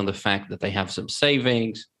capitulate on the fact that I have some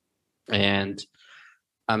savings, and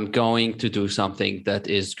I'm going to do something that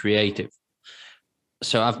is creative.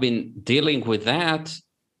 So I've been dealing with that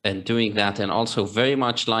and doing that, and also very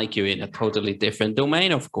much like you in a totally different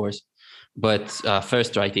domain, of course. But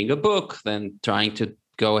first writing a book, then trying to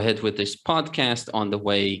go ahead with this podcast, on the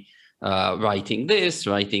way writing this,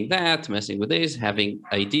 writing that, messing with this, having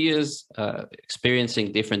ideas,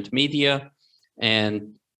 experiencing different media.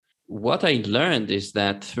 And what I learned is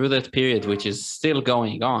that through that period, which is still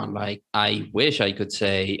going on, like, I wish I could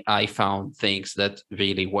say I found things that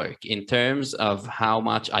really work in terms of how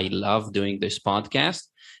much I love doing this podcast.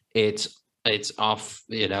 It's off,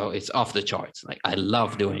 it's off the charts. Like, I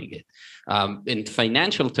love doing it. In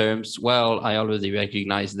financial terms, well, I already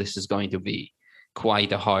recognize this is going to be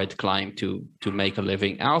quite a hard climb to make a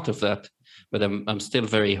living out of that, but I'm still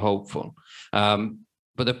very hopeful.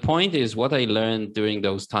 But the point is, what I learned during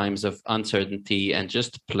those times of uncertainty and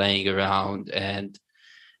just playing around and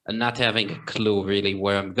not having a clue really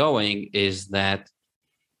where I'm going, is that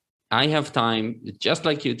I have time, just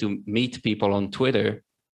like you, to meet people on Twitter,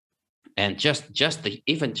 and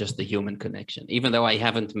even just the human connection, even though I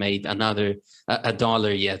haven't made a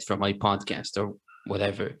dollar yet from my podcast or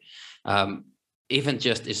whatever. Even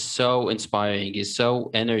just is so inspiring, is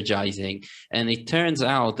so energizing. And it turns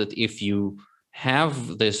out that if you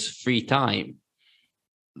have this free time,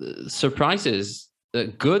 surprises,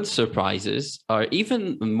 good surprises, are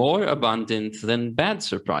even more abundant than bad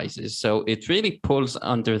surprises. So it really pulls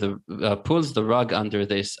the rug under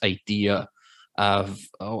this idea of,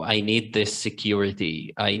 oh, I need this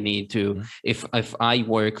security. I need to, if I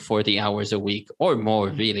work 40 hours a week or more,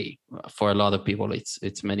 really, for a lot of people,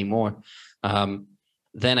 it's many more.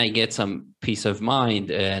 Then I get some peace of mind,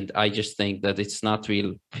 and I just think that it's not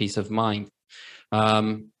real peace of mind.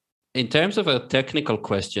 In terms of a technical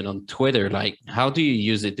question on Twitter, like, how do you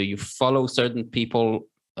use it? Do you follow certain people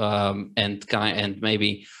and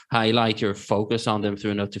maybe highlight your focus on them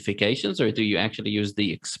through notifications, or do you actually use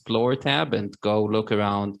the Explore tab and go look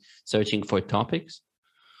around searching for topics?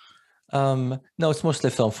 No, it's mostly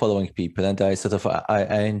from following people, and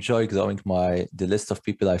I enjoy growing the list of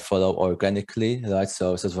people I follow organically, right?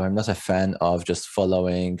 So I'm not a fan of just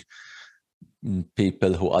following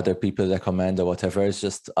people who other people recommend or whatever. It's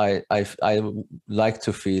just I like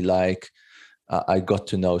to feel like I got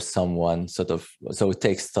to know someone, so it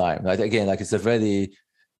takes time. Right? Again, like, it's a very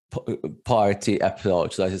party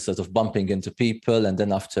approach. Like, it's sort of bumping into people, and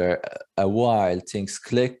then after a while things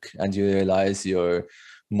click, and you realize you're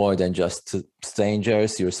more than just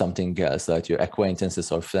strangers. You're something else, like you're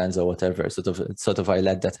acquaintances or friends or whatever. I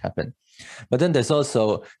let that happen. But then there's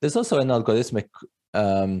also an algorithmic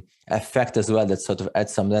effect as well that sort of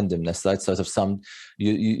adds some randomness, right? Sort of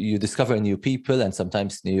you discover new people, and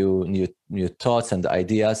sometimes new thoughts and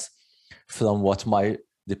ideas from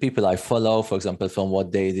the people I follow, for example, from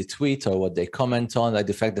what they retweet or what they comment on. Like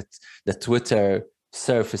the fact that Twitter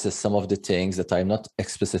surfaces some of the things that I'm not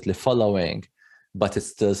explicitly following, but it's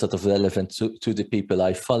still sort of relevant to the people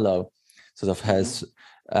I follow, sort of has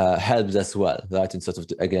helped as well, right? In sort of,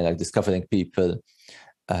 again, like discovering people.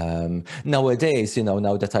 Nowadays,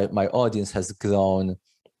 now that my audience has grown,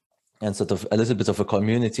 and sort of a little bit of a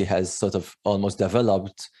community has sort of almost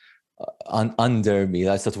developed under me,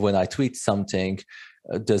 right? Sort of when I tweet something,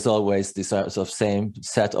 there's always this sort of same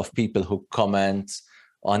set of people who comment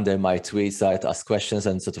under my tweets, right? Ask questions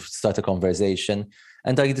and sort of start a conversation.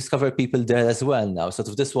 And I discover people there as well now. Sort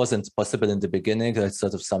of this wasn't possible in the beginning. It's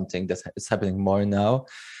sort of something that is happening more now.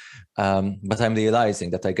 But I'm realizing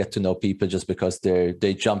that I get to know people just because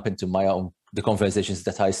they jump into the conversations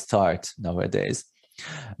that I start nowadays.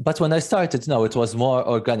 But when I started, no, it was more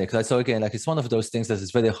organic. So again, like, it's one of those things that is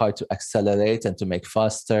very hard to accelerate and to make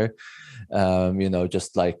faster.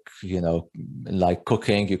 Just like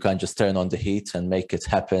cooking, you can't just turn on the heat and make it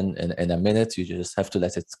happen in a minute. You just have to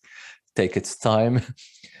let it take its time.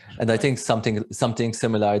 And I think something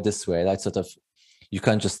similar this way, right? Sort of, you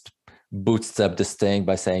can't just bootstrap this thing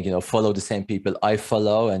by saying, follow the same people I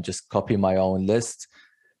follow and just copy my own list,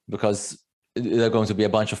 because there are going to be a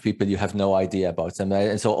bunch of people you have no idea about them. Right?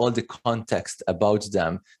 And so all the context about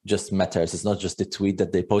them just matters. It's not just the tweet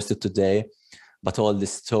that they posted today, but all the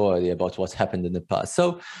story about what happened in the past.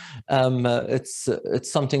 So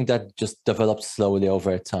it's something that just develops slowly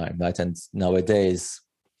over time, right? And nowadays,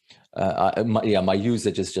 my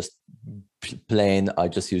usage is just plain. I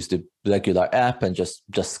just use the regular app and just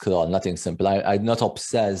scroll, nothing simple. I'm not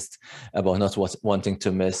obsessed about not wanting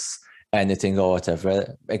to miss anything or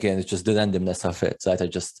whatever. Again, it's just the randomness of it, right? I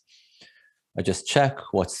just check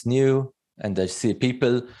what's new, And I see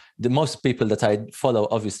people, the most people that I follow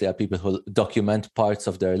obviously are people who document parts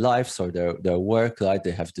of their lives or their work, right?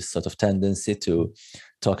 They have this sort of tendency to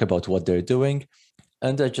talk about what they're doing,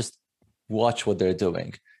 and I just watch what they're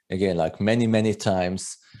doing. Again, like many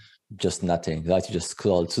times, just nothing, right? You just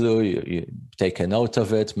scroll through, you take a note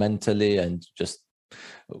of it mentally and just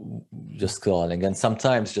scrolling. And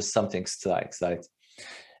sometimes just something strikes, right?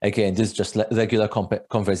 Again, this is just regular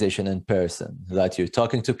conversation in person, right? You're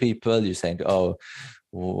talking to people, you're saying, oh,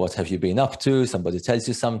 what have you been up to? Somebody tells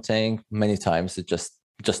you something. Many times it's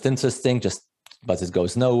just interesting, but it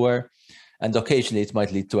goes nowhere. And occasionally it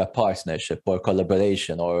might lead to a partnership or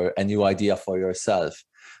collaboration or a new idea for yourself.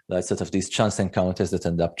 Like sort of these chance encounters that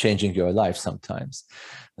end up changing your life sometimes.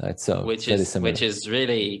 Right? So which is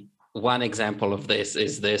really one example of this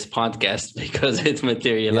is this podcast, because it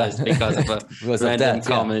materialized because of a random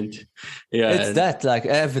comment. Yeah, it's that, like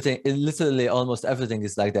everything, literally almost everything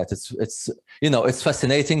is like that. It's it's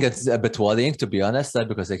fascinating. It's a bit worrying, to be honest,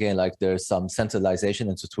 because again, like there's some centralization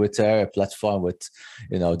into Twitter, a platform with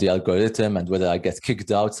the algorithm, and whether I get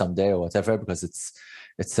kicked out someday or whatever, because it's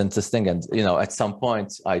interesting. And at some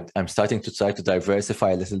point I'm starting to try to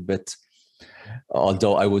diversify a little bit.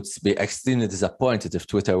 Although I would be extremely disappointed if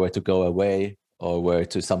Twitter were to go away or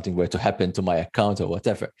something were to happen to my account or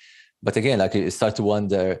whatever. But again, like you start to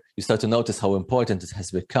wonder, you start to notice how important it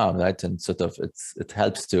has become, right? And sort of it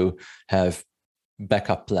helps to have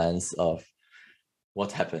backup plans of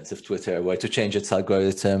what happens if Twitter were to change its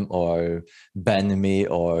algorithm or ban me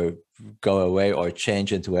or go away or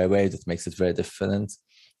change into a way that makes it very different.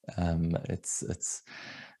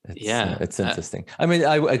 It's interesting. I mean,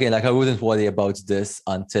 I wouldn't worry about this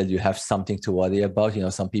until you have something to worry about.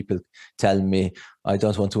 Some people tell me I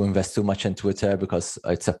don't want to invest too much in Twitter because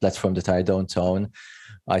it's a platform that I don't own.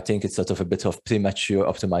 I think it's sort of a bit of premature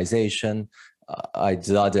optimization. I'd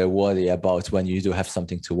rather worry about when you do have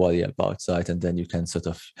something to worry about, right? And then you can sort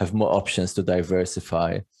of have more options to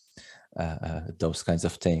diversify those kinds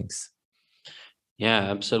of things. Yeah,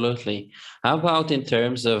 absolutely. How about in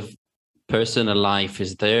terms of personal life?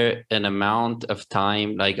 Is there an amount of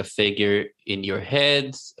time, like a figure in your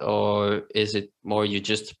head, or is it more you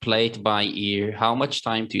just play it by ear? How much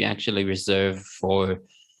time do you actually reserve for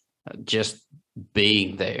just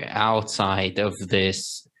being there outside of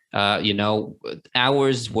this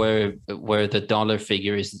hours where the dollar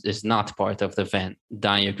figure is not part of the Venn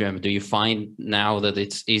diagram? Do you find now that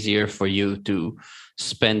it's easier for you to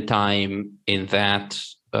spend time in that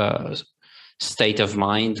state of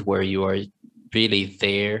mind where you are really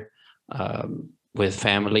there with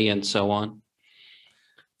family and so on?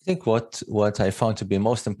 I think what I found to be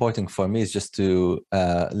most important for me is just to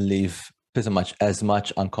leave pretty much as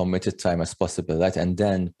much uncommitted time as possible, right? And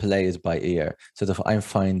then play it by ear. Sort of, I'm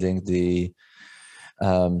finding the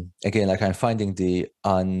the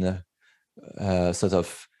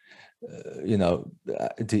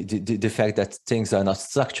fact that things are not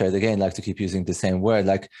structured. Again, like to keep using the same word,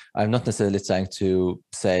 like I'm not necessarily trying to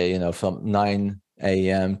say, from 9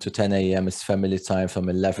 a.m. to 10 a.m. is family time, from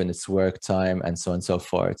 11 it's work time, and so on and so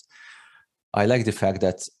forth. I like the fact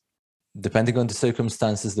that depending on the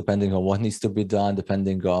circumstances, depending on what needs to be done,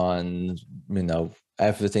 depending on,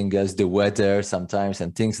 everything else, the weather sometimes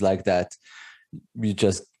and things like that, you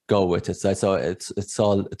just go with it. So it's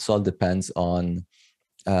all depends on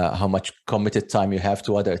how much committed time you have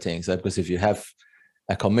to other things, right? Because if you have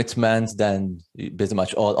a commitment, then pretty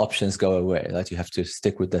much all options go away, right? You have to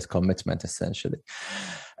stick with that commitment essentially.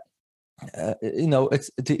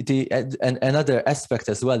 It's and another aspect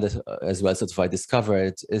as well sort of I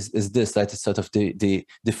discovered is this, that it's sort of the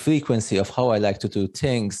frequency of how I like to do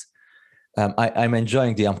things. I'm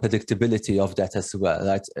enjoying the unpredictability of that as well,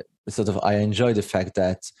 right? Sort of I enjoy the fact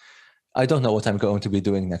that I don't know what I'm going to be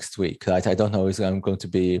doing next week, right? I don't know if I'm going to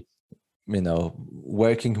be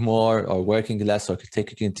working more or working less or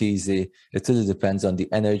taking it easy. It really depends on the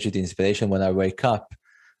energy, the inspiration. When I wake up,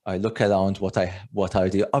 I look around what are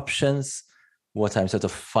the options, what I'm sort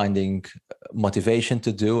of finding motivation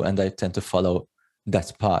to do, and I tend to follow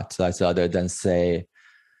that path, right? Rather than say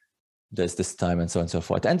there's this time and so on and so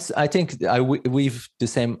forth. And I think we've the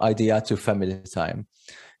same idea to family time.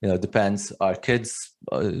 Depends. Our kids,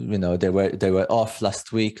 they were off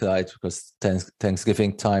last week, right? Because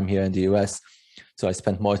Thanksgiving time here in the US. So I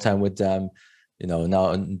spent more time with them.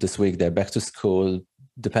 Now this week they're back to school.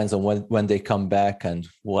 Depends on when they come back and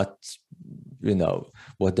what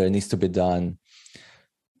there needs to be done.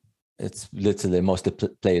 It's literally mostly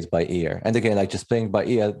played by ear. And again, like just playing by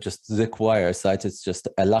ear just requires, right? It's just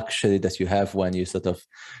a luxury that you have when you sort of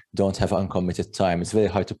don't have uncommitted time. It's very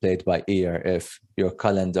hard to play it by ear if your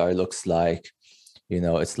calendar looks like,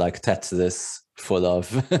 it's like Tetris full of,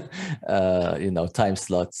 time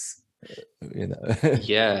slots,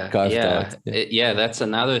 Yeah, carved out. yeah, yeah. That's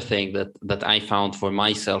another thing that I found for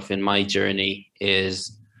myself in my journey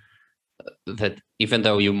is that even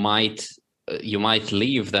though you might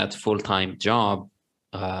leave that full-time job,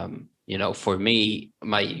 for me,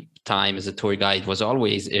 my time as a tour guide was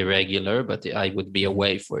always irregular, but I would be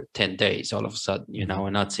away for 10 days all of a sudden,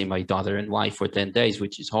 and not see my daughter and wife for 10 days,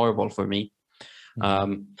 which is horrible for me.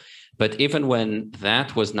 But even when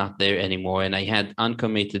that was not there anymore and I had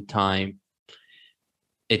uncommitted time,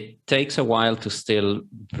 it takes a while to still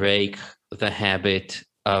break the habit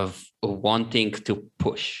of wanting to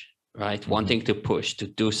push, right? Wanting to push, to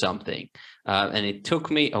do something. And it took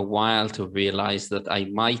me a while to realize that I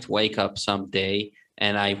might wake up someday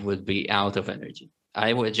and I would be out of energy.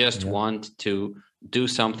 I would just want to do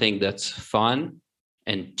something that's fun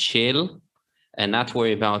and chill and not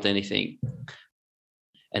worry about anything.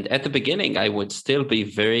 And at the beginning, I would still be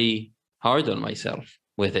very hard on myself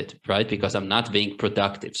with it, right? Because I'm not being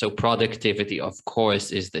productive. So productivity, of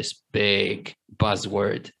course, is this big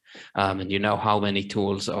buzzword. And you know how many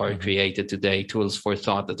tools are created today, tools for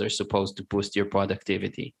thought that are supposed to boost your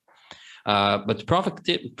productivity. But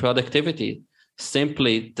productivity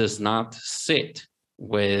simply does not sit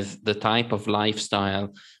with the type of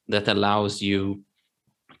lifestyle that allows you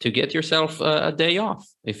to get yourself a day off,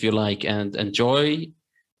 if you like, and enjoy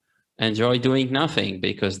doing nothing,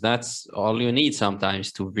 because that's all you need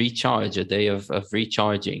sometimes to recharge, a day of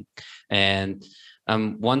recharging. And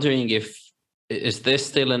I'm wondering, is this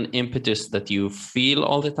still an impetus that you feel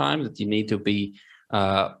all the time, that you need to be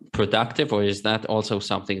productive, or is that also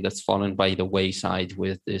something that's fallen by the wayside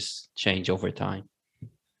with this change over time?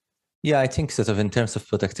 Yeah, I think sort of in terms of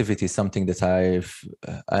productivity, something that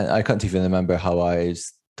I can't even remember how I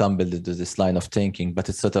stumbled into this line of thinking, but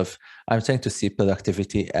it's sort of, I'm trying to see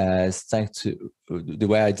productivity as the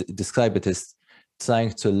way I describe it is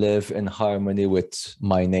trying to live in harmony with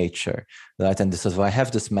my nature, right? And this is why I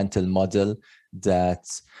have this mental model that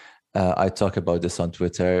I talk about this on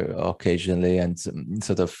Twitter occasionally, and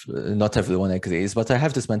sort of not everyone agrees, but I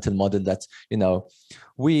have this mental model that,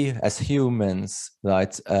 we as humans,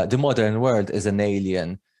 right, the modern world is an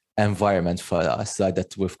alien environment for us, right,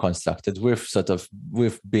 that we've constructed.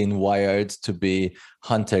 We've been wired to be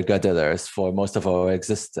hunter-gatherers for most of our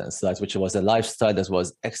existence, right, which was a lifestyle that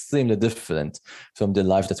was extremely different from the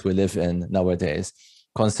life that we live in nowadays.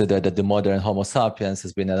 Consider that the modern Homo sapiens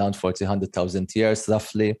has been around for 300,000 years,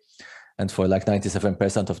 roughly. And for like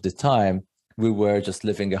 97% of the time, we were just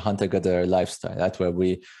living a hunter-gatherer lifestyle, right? Where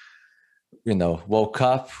we, woke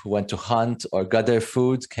up, went to hunt or gather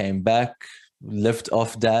food, came back, lived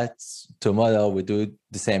off that. Tomorrow we do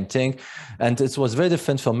the same thing. And it was very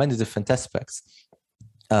different from many different aspects.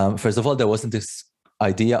 First of all, there wasn't this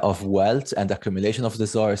idea of wealth and accumulation of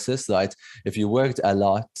resources, right? If you worked a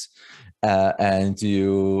lot, and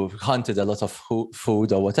you hunted a lot of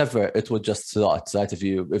food or whatever, it would just rot, right? If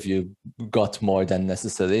you got more than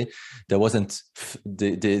necessary, there wasn't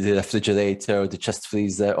the refrigerator, or the chest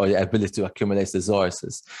freezer, or the ability to accumulate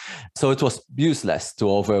resources. So it was useless to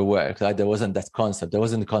overwork, right? There wasn't that concept. There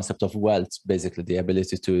wasn't the concept of wealth, basically the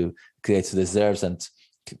ability to create reserves and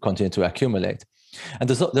continue to accumulate. And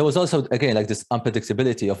there was also, again, like this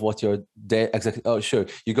unpredictability of what your day exactly. Oh, sure,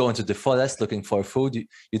 you go into the forest looking for food.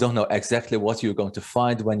 You don't know exactly what you're going to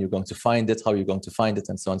find, when you're going to find it, how you're going to find it,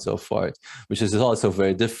 and so on and so forth, which is also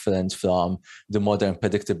very different from the modern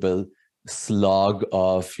predictable slog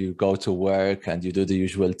of you go to work and you do the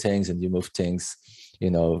usual things and you move things,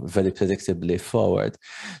 very predictably forward.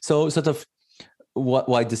 So sort of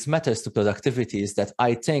why this matters to productivity is that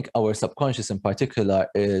I think our subconscious in particular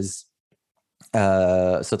is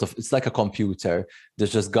it's like a computer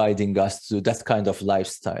that's just guiding us to that kind of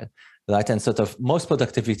lifestyle, right? And sort of most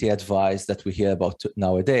productivity advice that we hear about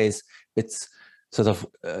nowadays, it's sort of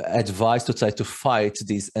advice to try to fight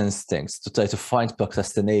these instincts, to try to find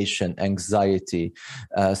procrastination, anxiety,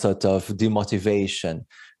 sort of demotivation,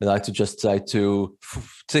 right? To just try to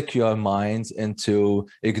trick your mind into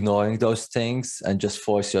ignoring those things and just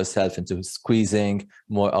force yourself into squeezing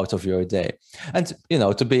more out of your day. And,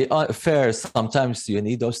 to be fair, sometimes you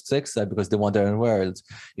need those tricks, because the modern world,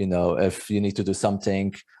 if you need to do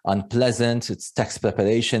something unpleasant, it's tax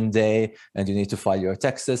preparation day and you need to file your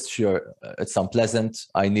taxes. Sure, it's unpleasant.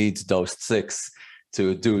 I need those tricks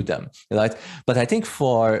to do them, right? But I think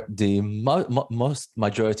for the most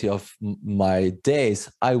majority of my days,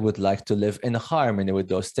 I would like to live in harmony with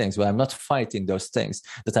those things, where I'm not fighting those things,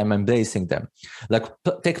 that I'm embracing them. Like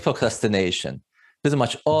take procrastination. Pretty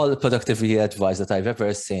much all productivity advice that I've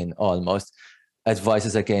ever seen almost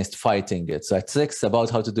advices against fighting it. So at 6, about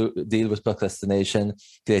how to deal with procrastination,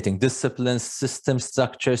 creating disciplines, system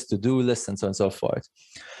structures, to-do lists, and so on and so forth.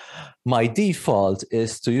 My default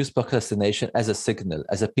is to use procrastination as a signal,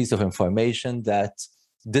 as a piece of information that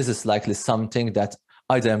this is likely something that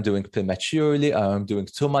either I'm doing prematurely, or I'm doing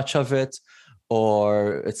too much of it,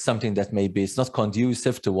 or it's something that maybe it's not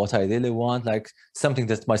conducive to what I really want, like something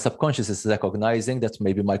that my subconscious is recognizing that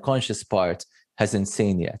maybe my conscious part hasn't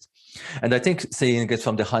seen yet. And I think seeing it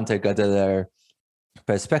from the hunter-gatherer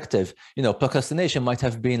perspective, procrastination might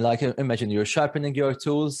have been like, imagine you're sharpening your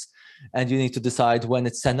tools and you need to decide when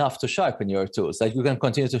it's enough to sharpen your tools. Like you can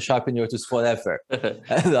continue to sharpen your tools forever,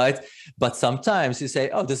 right? But sometimes you say,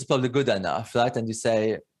 oh, this is probably good enough, right? And you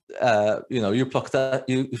say,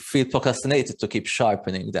 you feel procrastinated to keep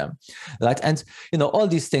sharpening them, right? And all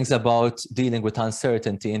these things about dealing with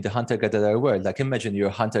uncertainty in the hunter-gatherer world. Like imagine you're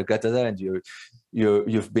a hunter-gatherer and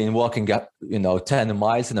you've been walking up 10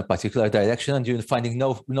 miles in a particular direction and you're finding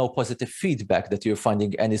no positive feedback that you're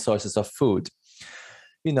finding any sources of food.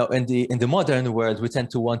 In the modern world, we tend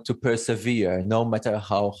to want to persevere no matter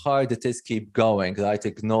how hard it is. Keep going, right?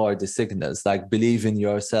 Ignore the signals, like believe in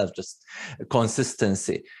yourself, just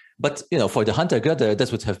consistency. But for the hunter-gatherer,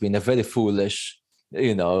 that would have been a very foolish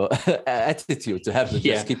attitude to have to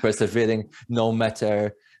just keep persevering no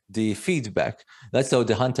matter the feedback. That's so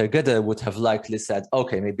the hunter-gatherer would have likely said,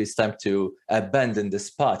 okay, maybe it's time to abandon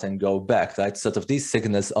this path and go back, right? Sort of these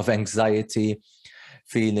signals of anxiety,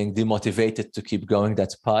 feeling demotivated to keep going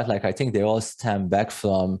that path, like I think they all stem back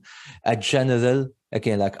from a general,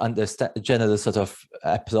 again, like general sort of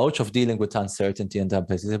approach of dealing with uncertainty and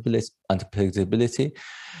unpredictability,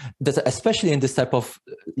 that especially in this type of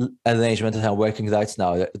arrangement that I'm working right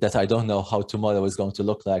now, that I don't know how tomorrow is going to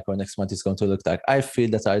look like or next month is going to look like, I feel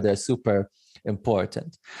that they're super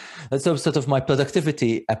important. And so sort of my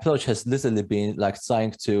productivity approach has literally been like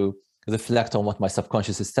trying to reflect on what my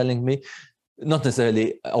subconscious is telling me, not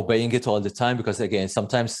necessarily obeying it all the time, because again,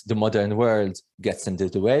 sometimes the modern world gets in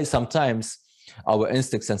the way. Sometimes our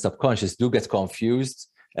instincts and subconscious do get confused,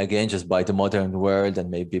 again, just by the modern world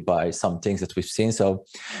and maybe by some things that we've seen. So,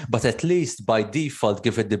 but at least by default,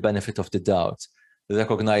 give it the benefit of the doubt,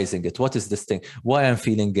 recognizing it. What is this thing? Why I'm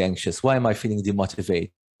feeling anxious? Why am I feeling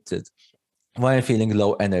demotivated? Why I'm feeling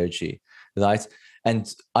low energy, right?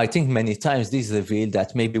 And I think many times these reveal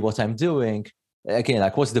that maybe what I'm doing, again,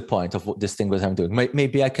 like what's the point of this thing that I'm doing?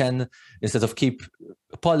 Maybe I can, instead of keep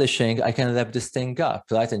polishing, I can wrap this thing up,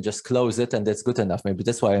 right? And just close it, and that's good enough. Maybe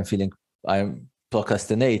that's why I'm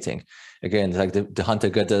procrastinating. Again, like the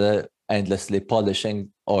hunter-gatherer endlessly polishing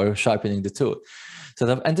or sharpening the tool.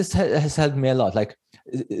 And this has helped me a lot. Like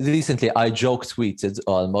recently I joke tweeted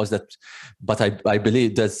almost that, but I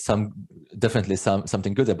believe there's definitely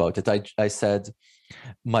something good about it. I said,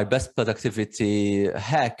 my best productivity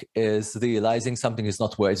hack is realizing something is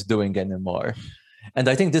not worth doing anymore. And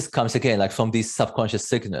I think this comes again, like from these subconscious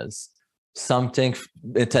signals, something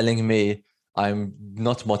telling me I'm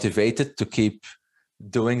not motivated to keep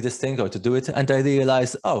doing this thing or to do it. And I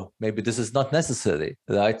realize, oh, maybe this is not necessary,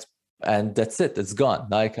 right? And that's it, it's gone.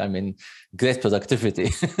 Like, I mean, great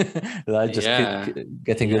productivity, right? Just keep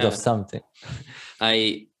getting rid of something.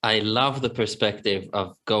 I love the perspective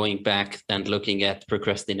of going back and looking at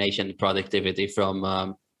procrastination and productivity from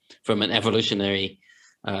an evolutionary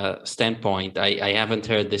standpoint. I haven't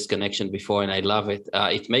heard this connection before, and I love it.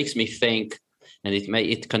 It makes me think, and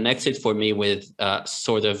it connects it for me with a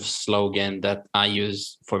sort of slogan that I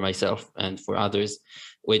use for myself and for others,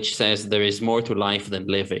 which says there is more to life than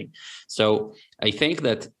living. So I think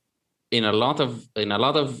that in a lot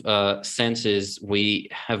of senses, we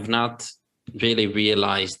have not really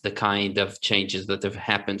realized the kind of changes that have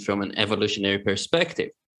happened from an evolutionary perspective.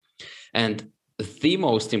 And the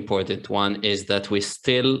most important one is that we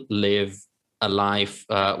still live a life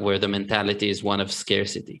where the mentality is one of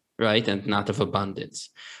scarcity, right? And not of abundance.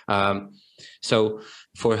 So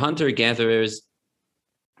for hunter-gatherers,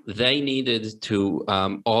 they needed to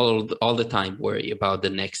all the time worry about the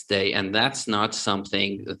next day, and that's not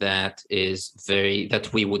something that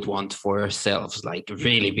we would want for ourselves. Like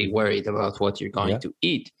really be worried about what you're going to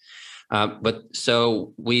eat. But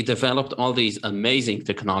so we developed all these amazing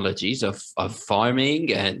technologies of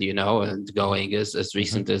farming, and and going as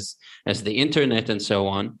recent as the internet and so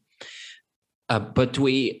on. But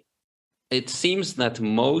it seems that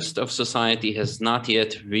most of society has not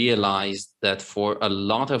yet realized that for a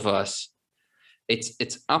lot of us,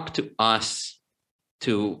 it's up to us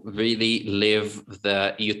to really live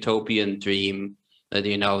the utopian dream that,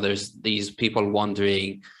 there's these people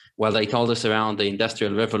wondering, well, they told us around the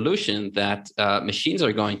Industrial Revolution that machines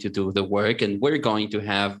are going to do the work and we're going to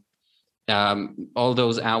have all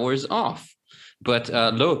those hours off. But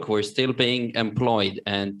look, we're still being employed.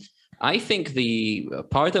 And I think the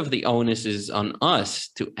part of the onus is on us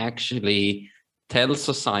to actually tell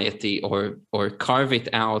society or carve it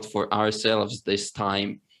out for ourselves this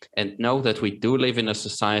time, and know that we do live in a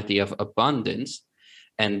society of abundance,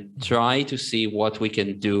 and try to see what we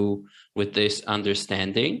can do with this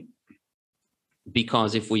understanding.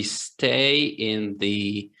 Because if we stay in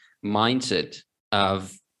the mindset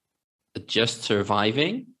of just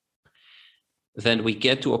surviving, then we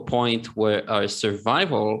get to a point where our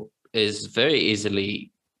survival is very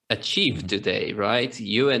easily achieved today, right?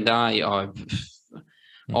 You and I are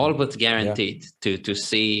all but guaranteed to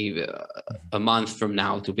see a month from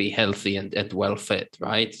now to be healthy and well fit,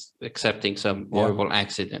 right? Excepting some horrible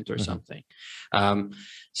accident or something.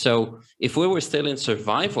 So if we were still in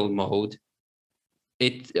survival mode,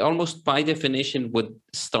 it almost by definition would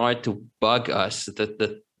start to bug us, that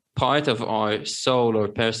the part of our soul or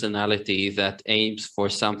personality that aims for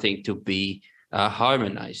something to be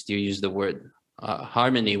harmonized. You use the word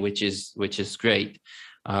harmony, which is great,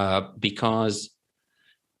 because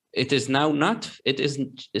it is now not, it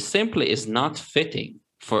simply is not fitting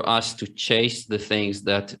for us to chase the things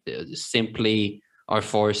that simply are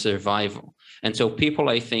for survival. And so people,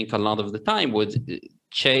 I think, a lot of the time would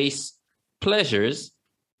chase pleasures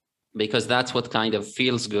because that's what kind of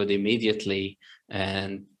feels good immediately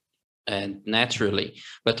and naturally.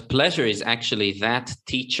 But pleasure is actually that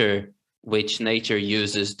teacher which nature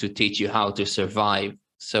uses to teach you how to survive.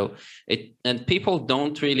 So and people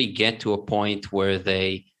don't really get to a point where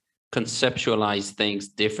they conceptualize things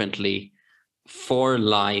differently for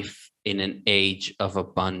life in an age of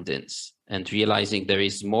abundance, and realizing there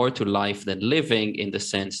is more to life than living, in the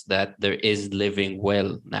sense that there is living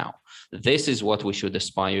well now. This is what we should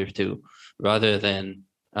aspire to, rather than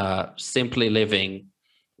simply living,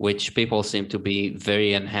 which people seem to be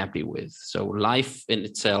very unhappy with. So life in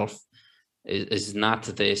itself is not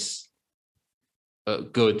this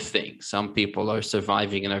good thing. Some people are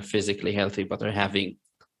surviving and are physically healthy, but are having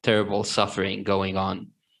terrible suffering going on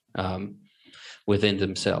within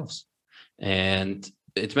themselves. And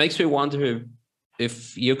it makes me wonder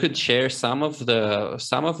if you could share some of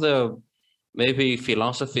the maybe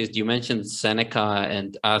philosophies. You mentioned Seneca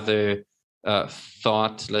and other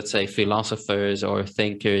let's say philosophers or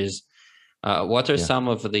thinkers. What are some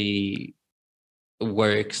of the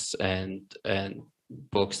works and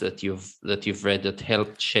books that you've read that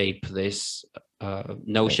helped shape this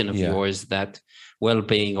notion of yours, that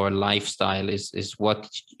well-being or lifestyle is what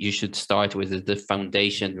you should start with, is the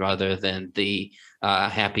foundation rather than the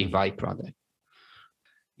happy byproduct?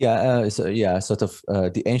 Sort of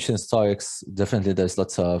the ancient Stoics, definitely there's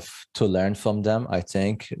lots of to learn from them, I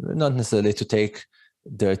think. Not necessarily to take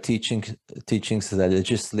their teachings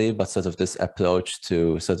religiously, but sort of this approach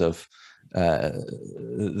to sort of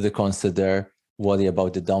reconsider, worry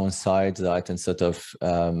about the downside, right, and sort of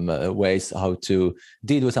ways how to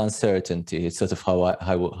deal with uncertainty. It's sort of how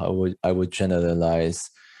I would generalize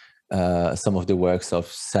some of the works of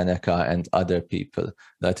Seneca and other people.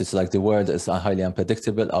 That it's like the world is highly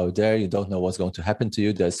unpredictable out there. You don't know what's going to happen to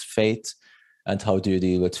you. There's fate, and how do you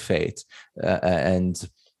deal with fate? And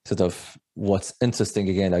sort of what's interesting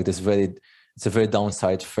again, like it's a very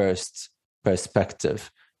downside first perspective,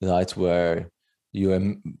 right, where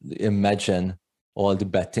you imagine all the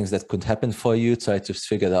bad things that could happen for you, try to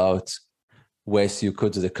figure out ways you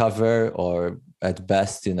could recover, or at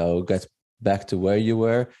best, get back to where you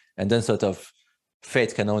were. And then sort of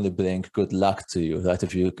fate can only bring good luck to you, right,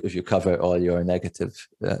 if you cover all your negative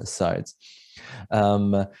sides.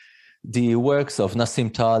 The works of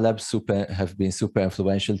Nassim Taleb have been super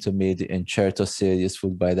influential to me. The Incerto series,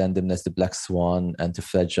 Fooled by Randomness, The Black Swan,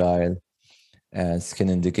 Anti-Fragile, and Skin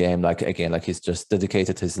in the Game. Like he's just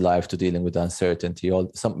dedicated his life to dealing with uncertainty.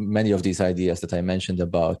 Many of these ideas that I mentioned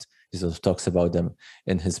about, he sort of talks about them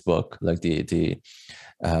in his book, like the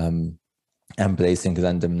embracing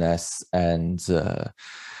randomness and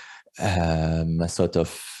sort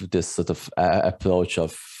of this approach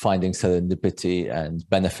of finding serendipity and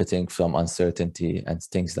benefiting from uncertainty and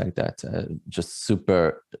things like that. Just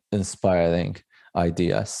super inspiring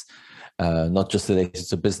ideas, not just related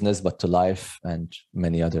to business, but to life and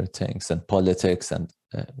many other things, and politics and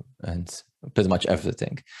pretty much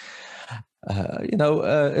everything.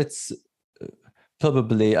 It's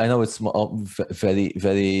probably, I know it's very,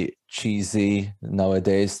 very cheesy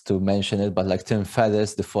nowadays to mention it, but like Tim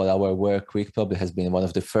Ferriss, The 4-Hour Workweek probably has been one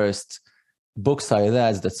of the first books I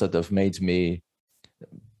read that sort of made me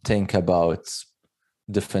think about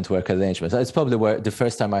different work arrangements. It's probably where the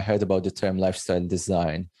first time I heard about the term lifestyle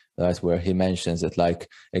design, right, where he mentions it, like,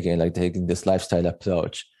 again, like taking this lifestyle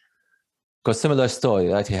approach. Because similar story,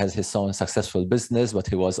 right? He has his own successful business, but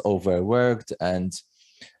he was overworked, and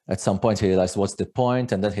at some point he realized, what's the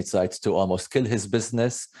point? And then he tried to almost kill his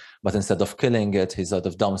business, but instead of killing it, he sort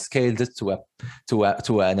of downscaled it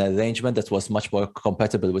to an arrangement that was much more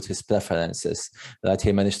compatible with his preferences. Right?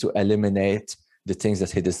 He managed to eliminate the things that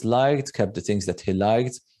he disliked, kept the things that he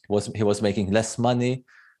liked. He was making less money,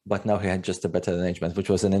 but now he had just a better arrangement, which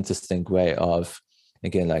was an interesting way of,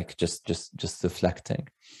 again, like just reflecting.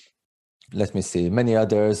 Let me see, many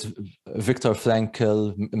others. Viktor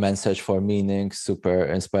Frankl, Man's Search for Meaning, super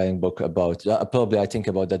inspiring book about, probably I think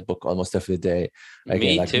about that book almost every day. Again,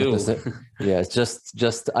 me like, too. Yeah,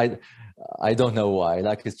 just I don't know why.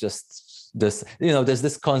 Like, it's just this, there's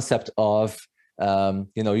this concept of,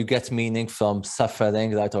 you get meaning from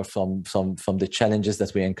suffering, right? Or from the challenges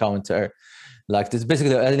that we encounter. Like, this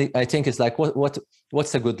basically, I think it's like,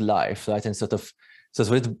 what's a good life, right? And sort of, so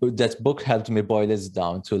that book helped me boil it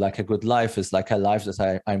down to, like, a good life is like a life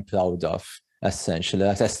that I'm proud of, essentially.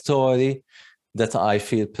 Like a story that I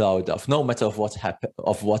feel proud of, no matter of what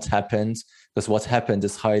happened, because what happened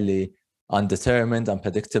is highly undetermined,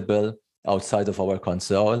 unpredictable, outside of our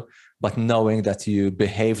control. But knowing that you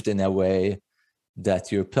behaved in a way that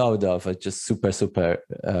you're proud of is just super, super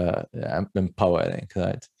empowering,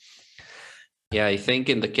 right? Yeah, I think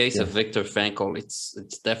in the case of Viktor Frankl,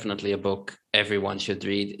 it's definitely a book everyone should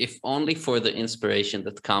read, if only for the inspiration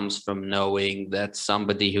that comes from knowing that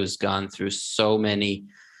somebody who's gone through so many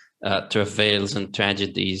travails and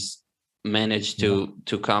tragedies managed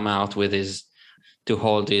to come out with to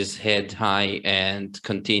hold his head high and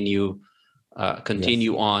continue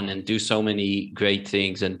on and do so many great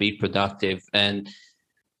things and be productive. And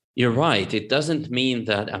you're right, it doesn't mean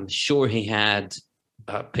that, I'm sure he had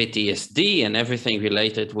PTSD and everything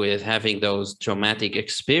related with having those traumatic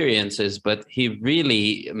experiences, but he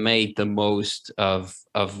really made the most of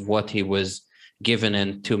what he was given.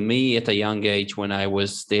 And to me, at a young age, when I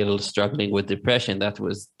was still struggling with depression, that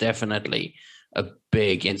was definitely a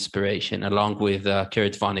big inspiration, along with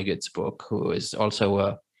Kurt Vonnegut's book, who is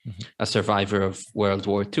also a survivor of World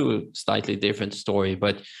War II, slightly different story,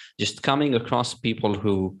 but just coming across people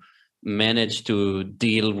who manage to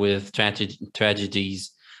deal with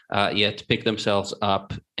tragedies, yet pick themselves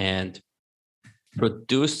up and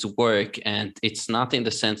produce work. And it's not in the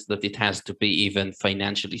sense that it has to be even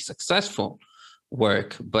financially successful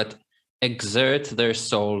work, but exert their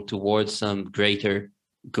soul towards some greater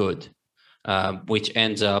good, which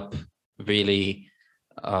ends up really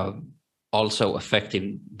also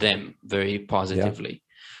affecting them very positively.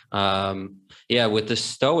 With the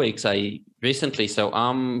Stoics, I recently, so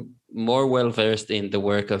I'm more well-versed in the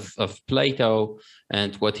work of Plato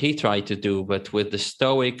and what he tried to do. But with the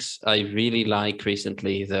Stoics, I really like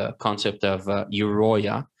recently the concept of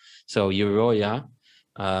euroia. So euroia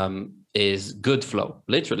is good flow,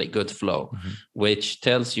 literally good flow, which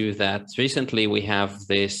tells you that recently we have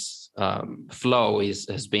this flow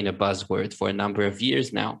has been a buzzword for a number of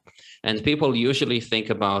years now. And people usually think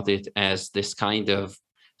about it as this kind of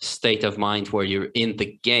state of mind where you're in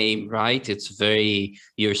the game, right? It's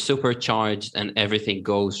you're supercharged and everything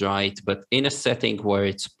goes right. But in a setting where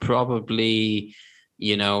it's probably,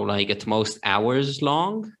 like at most hours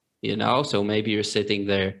long, so maybe you're sitting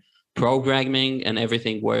there programming and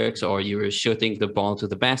everything works, or you're shooting the ball to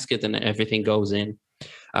the basket and everything goes in.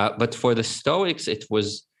 But for the Stoics, it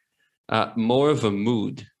was more of a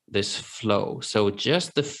mood, this flow. So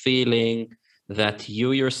just the feeling that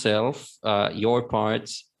you yourself, your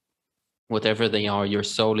parts, whatever they are, your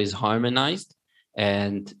soul is harmonized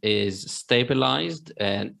and is stabilized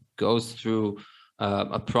and goes through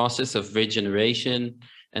a process of regeneration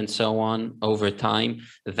and so on over time.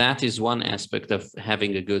 That is one aspect of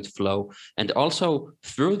having a good flow. And also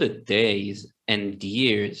through the days and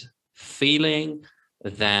years, feeling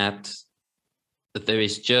that there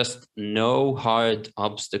is just no hard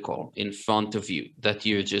obstacle in front of you that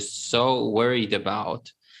you're just so worried about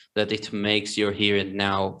that it makes your here and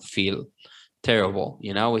now feel terrible,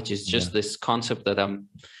 which is just this concept that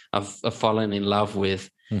I've fallen in love with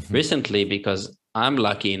recently, because I'm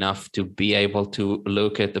lucky enough to be able to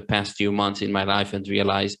look at the past few months in my life and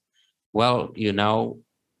realize, well,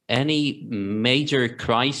 any major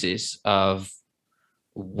crisis of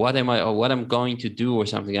what I'm going to do or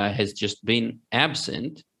something has just been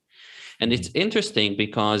absent. And it's interesting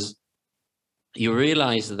because you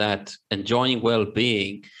realize that enjoying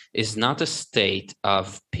well-being is not a state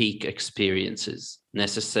of peak experiences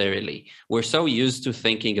necessarily. We're so used to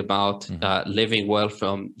thinking about living well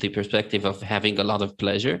from the perspective of having a lot of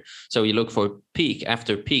pleasure. So you look for peak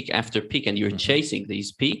after peak after peak, and you're chasing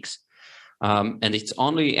these peaks. And it's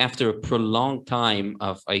only after a prolonged time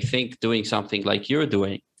of, I think, doing something like you're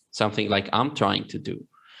doing, something like I'm trying to do,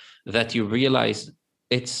 that you realize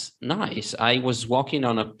it's nice. I was walking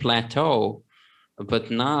on a plateau,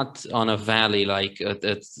 but not on a valley, like at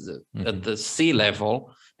the sea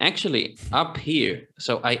level, actually up here.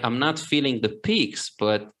 So I'm not feeling the peaks,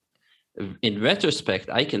 but in retrospect,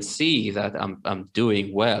 I can see that I'm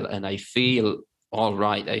doing well, and I feel all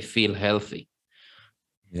right. I feel healthy.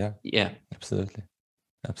 Yeah, absolutely.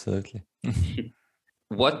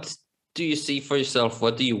 What do you see for yourself?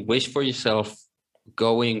 What do you wish for yourself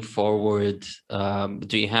going forward?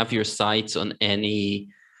 Do you have your sights on any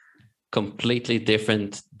completely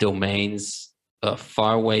different domains,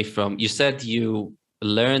 far away from? You said you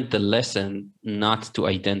learned the lesson not to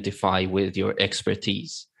identify with your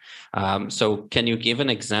expertise. So can you give an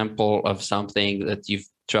example of something that you've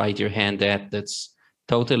tried your hand at that's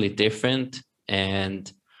totally different? And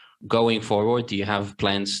going forward, do you have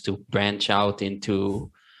plans to branch out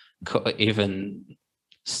into even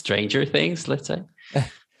stranger things, let's say?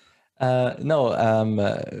 No,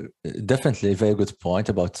 definitely a very good point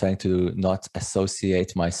about trying to not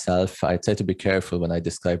associate myself. I try to be careful when I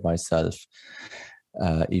describe myself,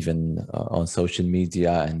 even on social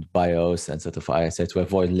media and bios, and sort of I try to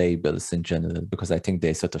avoid labels in general, because I think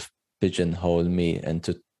they sort of pigeonhole me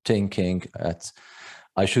into thinking that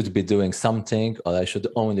I should be doing something, or I should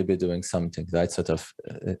only be doing something. That sort of,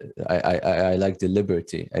 I like the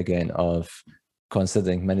liberty again of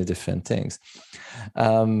considering many different things.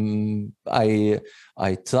 I'm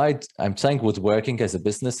trying woodworking as a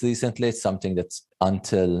business recently. It's something that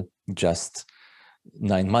until just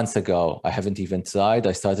 9 months ago, I haven't even tried.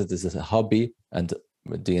 I started this as a hobby, and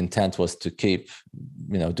the intent was to keep,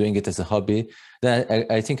 doing it as a hobby. Then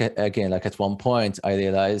I think, again, like at one point I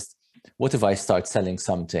realized, what if I start selling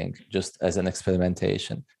something just as an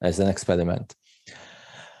experimentation, as an experiment?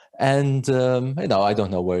 And I don't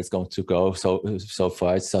know where it's going to go. So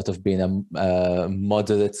far, it's sort of been a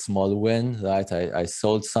moderate small win, right? I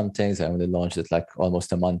sold some things. I only launched it like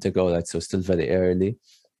almost a month ago, right? So still very early.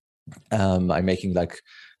 I'm making like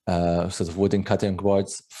sort of wooden cutting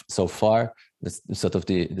boards so far. It's sort of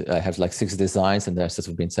I have like 6 designs, and I've sort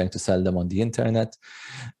of been trying to sell them on the internet.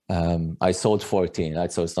 I sold 14,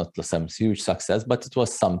 right? So it's not some huge success, but it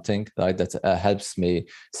was something, right, that helps me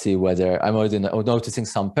see whether I'm already noticing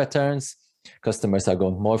some patterns. Customers are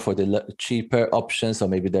going more for the cheaper options, or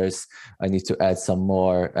maybe I need to add some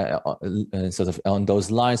more sort of on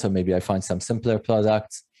those lines, or maybe I find some simpler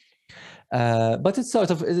products. But it's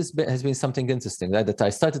sort of, has been something interesting, right? That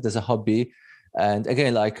I started as a hobby, and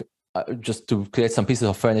again, like just to create some pieces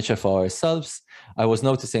of furniture for ourselves. I was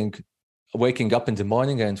noticing, waking up in the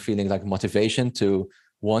morning and feeling like motivation to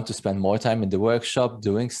want to spend more time in the workshop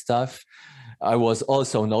doing stuff. I was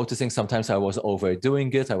also noticing sometimes I was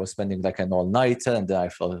overdoing it. I was spending like an all-nighter, and then I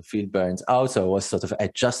feel burned out. So I was sort of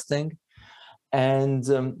adjusting. And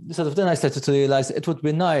sort of then I started to realize it would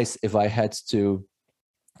be nice if I had to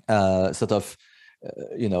monetize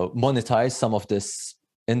some of this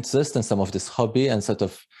interest and some of this hobby, and sort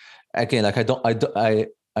of, again, like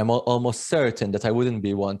I'm almost certain that I wouldn't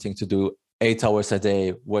be wanting to do 8 hours a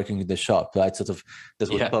day working in the shop, right? Sort of, that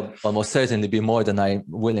would almost certainly be more than I'm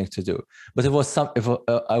willing to do. But if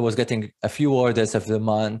I was getting a few orders every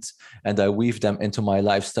month, and I weave them into my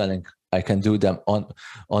lifestyle, and I can do them on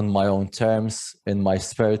my own terms in my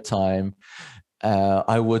spare time,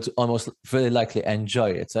 I would almost very likely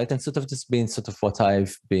enjoy it, right? And sort of this being sort of what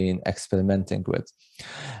I've been experimenting with.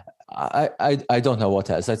 I don't know what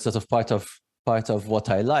else. That's sort of part of what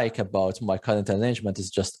I like about my current arrangement is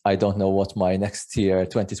just I don't know what my next year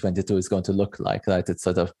 2022 is going to look like, right? It's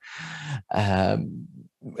sort of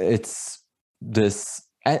it's this,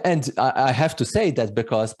 and I have to say that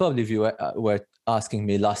because probably if you were asking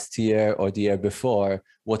me last year or the year before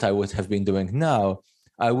what I would have been doing now,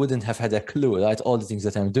 I wouldn't have had a clue, right? All the things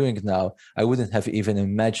that I'm doing now, I wouldn't have even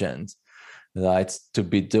imagined, right, to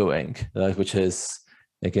be doing, right? Which is,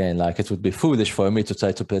 again, like it would be foolish for me to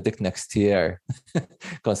try to predict next year,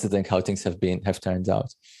 considering how things have turned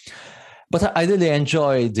out. But I really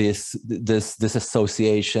enjoy this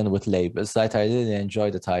association with labels, right? I really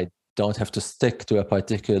enjoy that I don't have to stick to a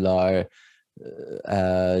particular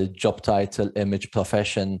job title, image,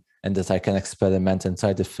 profession, and that I can experiment and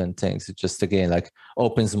try different things. It just, again, like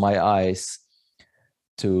opens my eyes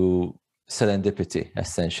to serendipity,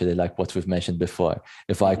 essentially, like what we've mentioned before.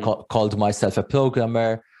 If I called myself a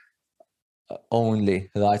programmer only,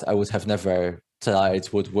 right, I would have never tried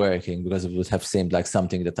woodworking because it would have seemed like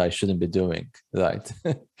something that I shouldn't be doing, right?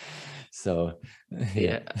 So,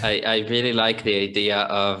 yeah, I really like the idea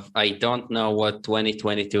of, I don't know what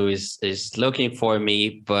 2022 is looking for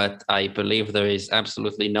me, but I believe there is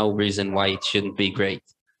absolutely no reason why it shouldn't be great,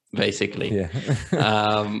 basically.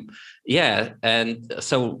 Yeah. Yeah, and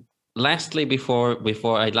so lastly, before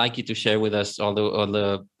I'd like you to share with us all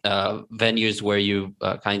the venues where you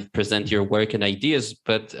kind of present your work and ideas.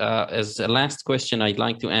 But as a last question, I'd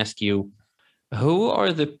like to ask you, who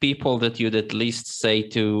are the people that you'd at least say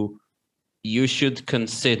to, you should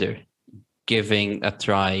consider giving a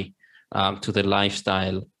try to the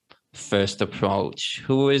lifestyle first approach?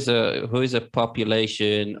 Who is a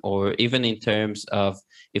population, or even in terms of,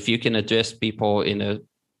 if you can address people in a,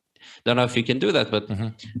 don't know if you can do that, but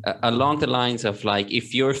along the lines of, like,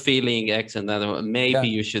 if you're feeling X and that, maybe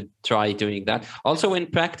you should try doing that. Also in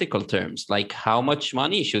practical terms, like, how much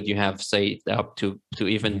money should you have saved up to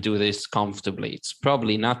even do this comfortably? It's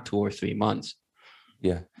probably not 2 or 3 months.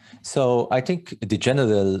 Yeah. So I think the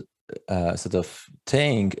general sort of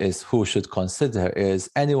thing is, who should consider is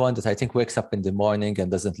anyone that I think wakes up in the morning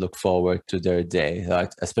and doesn't look forward to their day,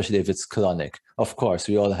 right? Especially if it's chronic. Of course,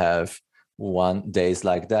 we all have days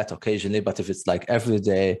like that occasionally, but if it's like every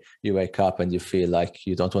day you wake up and you feel like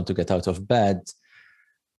you don't want to get out of bed,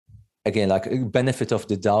 again, like, benefit of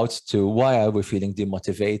the doubt to why are we feeling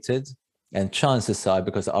demotivated? And chances are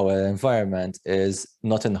because our environment is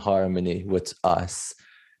not in harmony with us.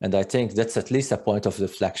 And I think that's at least a point of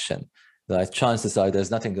reflection. Right? Chances are there's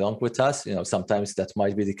nothing wrong with us. Sometimes that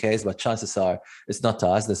might be the case, but chances are it's not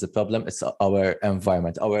us that's the problem. It's our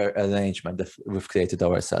environment, our arrangement that we've created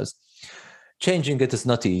ourselves. Changing it is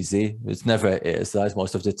not easy. It never is, right?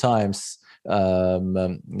 Most of the times,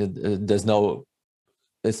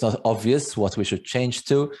 it's not obvious what we should change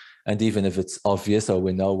to. And even if it's obvious, or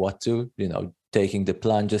we know what to, taking the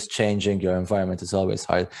plan, just changing your environment is always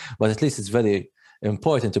hard. But at least it's very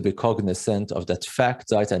important to be cognizant of that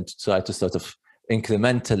fact, right? And try to sort of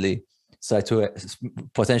incrementally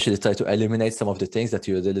potentially try to eliminate some of the things that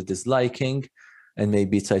you're really disliking, and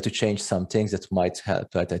maybe try to change some things that might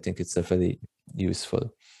help, right? I think it's a very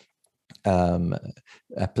useful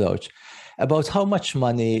approach. About how much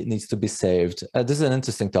money needs to be saved, this is an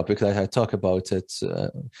interesting topic that I talk about it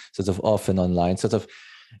sort of often online.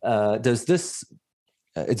 There's this.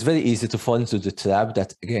 It's very easy to fall into the trap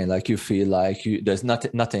that, again, like, you feel like there's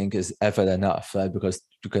nothing is ever enough, right? Because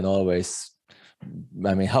you can always,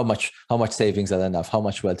 how much savings are enough? How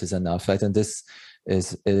much wealth is enough, right? And this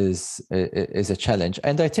is a challenge.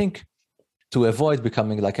 And I think, to avoid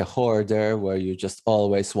becoming like a hoarder where you're just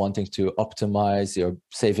always wanting to optimize your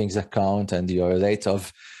savings account and your rate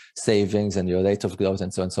of savings and your rate of growth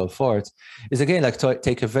and so on and so forth, is, again, like, to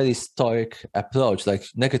take a very stoic approach, like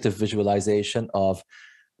negative visualization of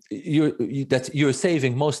that you're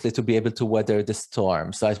saving mostly to be able to weather the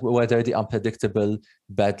storms, right? Weather the unpredictable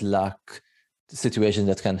bad luck situation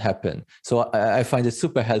that can happen. So I find it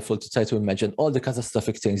super helpful to try to imagine all the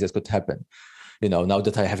catastrophic things that could happen. Now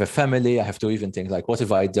that I have a family, I have to even think, like, what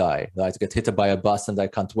if I die, right? Get hit by a bus and I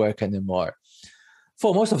can't work anymore.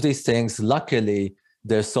 For most of these things, luckily,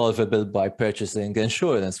 they're solvable by purchasing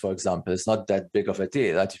insurance, for example. It's not that big of a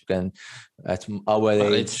deal, right? You can, at our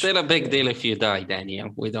age... It's still a big deal if you die, Daniel.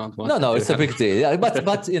 We don't want No, it's a big deal. Yeah,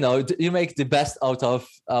 but you make the best out of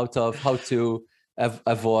how to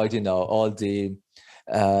avoid, all the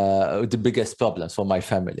biggest problems for my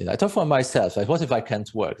family. I thought for myself, like, what if I can't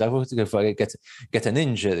work? Like, what if I get an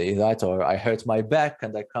injury, right? Or I hurt my back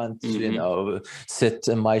and I can't, sit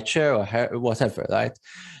in my chair, or whatever, right?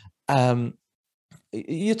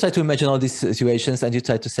 You try to imagine all these situations and you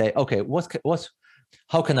try to say, okay,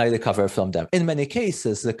 how can I recover from them? In many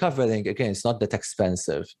cases, recovering, again, is not that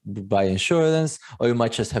expensive. Buy insurance, or you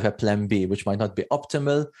might just have a plan B, which might not be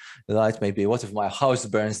optimal, right? Maybe, what if my house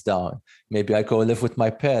burns down? Maybe I go live with my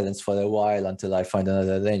parents for a while until I find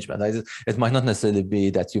another arrangement. It might not necessarily be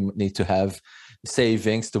that you need to have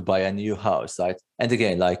savings to buy a new house, right? And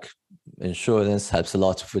again, like, insurance helps a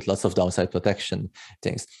lot with lots of downside protection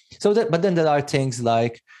things. But then there are things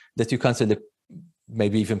like that you can't really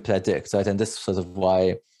maybe even predict, right? And this is sort of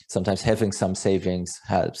why sometimes having some savings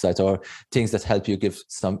helps, right? Or things that help you give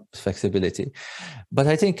some flexibility. But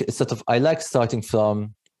I think I like starting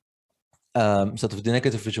from sort of the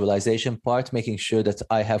negative visualization part, making sure that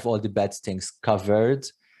I have all the bad things covered,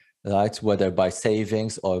 right? Whether by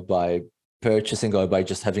savings or by purchasing or by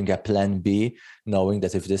just having a plan B, knowing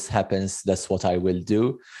that if this happens, that's what I will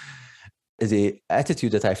do. the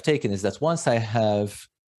attitude that I've taken is that once I have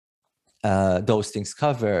those things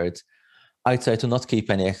covered, I try to not keep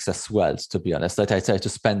any excess wealth, to be honest. Like I try to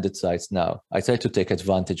spend it right now. I try to take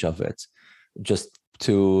advantage of it, just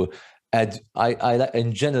to add.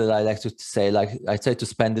 In general, I like to say, like, I try to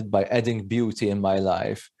spend it by adding beauty in my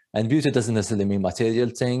life. And beauty doesn't necessarily mean material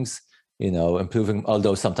things, improving,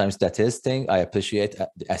 although sometimes that is thing. I appreciate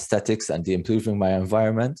the aesthetics and the improving my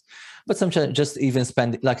environment. But sometimes just even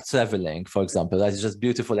spend, like traveling, for example, that's just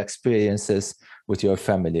beautiful experiences with your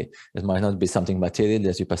family. It might not be something material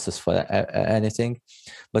that you possess for anything,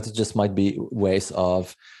 but it just might be ways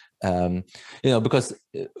of, because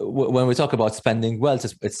when we talk about spending wealth,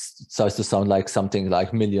 it starts to sound like something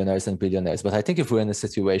like millionaires and billionaires. But I think if we're in a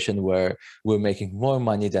situation where we're making more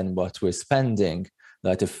money than what we're spending,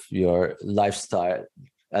 that if your lifestyle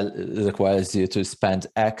requires you to spend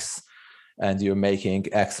X, and you're making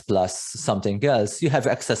X plus something else, you have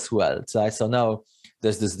excess wealth, right? So now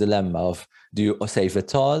there's this dilemma of, do you save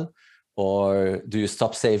at all, or do you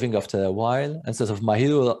stop saving after a while? And sort of my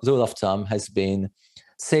rule of thumb has been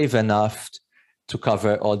save enough to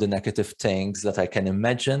cover all the negative things that I can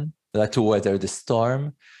imagine, right, to weather the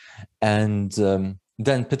storm, and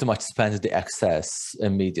then pretty much spend the excess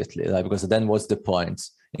immediately, right? Because then what's the point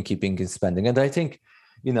in keeping in spending? And I think,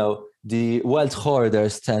 the wealth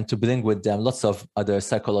hoarders tend to bring with them lots of other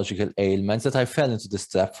psychological ailments that I fell into this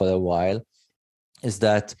trap for a while, is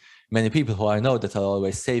that many people who I know that are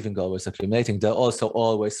always saving, always accumulating, they're also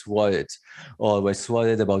always worried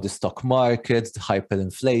about the stock market, the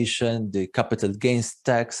hyperinflation, the capital gains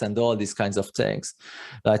tax, and all these kinds of things.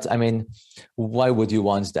 Right? I mean, why would you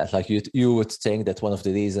want that? Like you would think that one of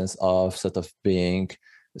the reasons of being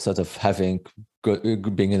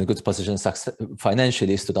in a good position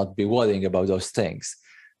financially is to not be worrying about those things,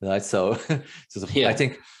 right? So, I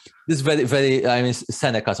think this is very, very, I mean,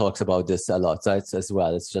 Seneca talks about this a lot, right, as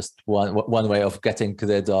well. It's just one way of getting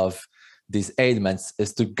rid of these ailments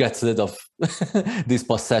is to get rid of these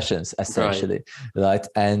possessions, essentially, right?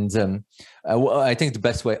 And I think the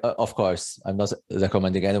best way, of course, I'm not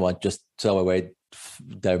recommending anyone just throw away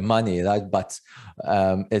their money, right? But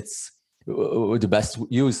it's the best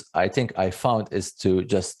use I think I found is to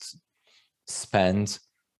just spend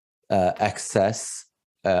excess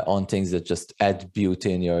on things that just add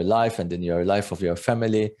beauty in your life and in your life of your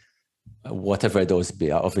family, whatever those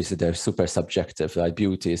be. Obviously they're super subjective, right?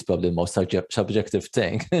 Beauty is probably the most subjective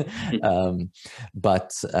thing.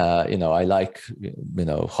 But I like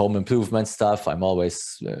home improvement stuff. I'm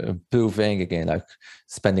always improving, again, like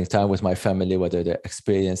spending time with my family, whether they're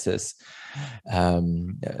experiences,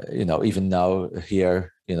 even now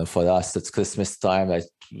here, for us it's Christmas time, like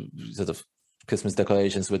sort of Christmas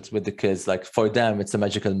decorations with the kids. Like for them it's a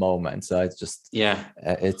magical moment, so it's just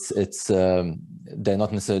it's they're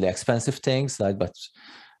not necessarily expensive things, right? But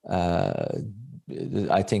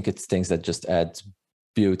I think it's things that just add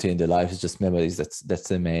beauty in the life. It's just memories that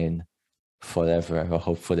remain forever, or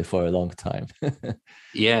hopefully for a long time.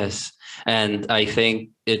 Yes, and I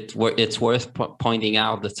think it's worth pointing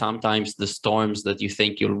out that sometimes the storms that you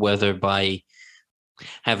think you'll weather by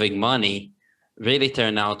having money really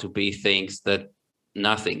turn out to be things that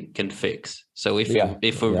nothing can fix. So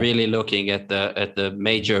if we're really looking at the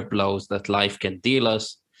major blows that life can deal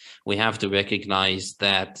us, we have to recognize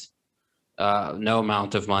that no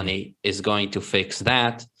amount of money is going to fix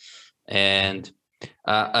that. And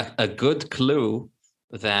a good clue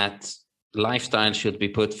that lifestyle should be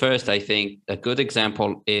put first, I think a good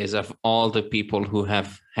example is of all the people who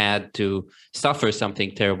have had to suffer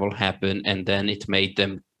something terrible happen, and then it made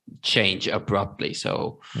them change abruptly.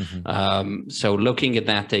 So so looking at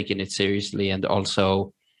that, taking it seriously, and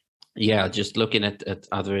also just looking at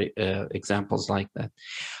other examples like that.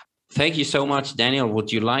 Thank you so much, Daniel.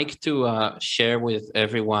 Would you like to share with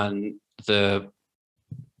everyone your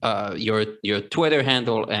Twitter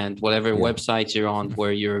handle and whatever websites you're on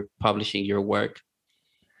where you're publishing your work?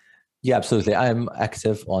 Yeah, absolutely. I'm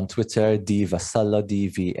active on Twitter, Vassallo,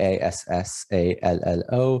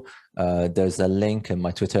 Vassallo. There's a link in my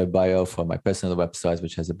Twitter bio for my personal website,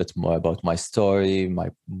 which has a bit more about my story,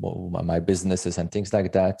 my businesses and things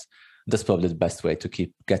like that. That's probably the best way to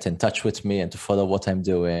get in touch with me and to follow what I'm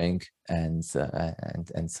doing and so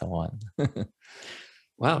on.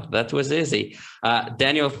 Wow, that was easy.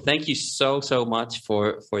 Daniel, thank you so much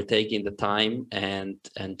for taking the time and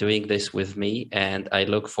doing this with me. And I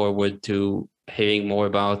look forward to hearing more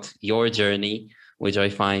about your journey, which I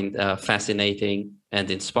find fascinating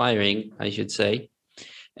and inspiring, I should say.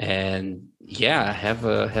 And have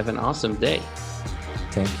an awesome day.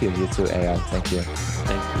 Thank you. You too, Aaron. Thank you.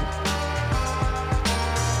 Thank you.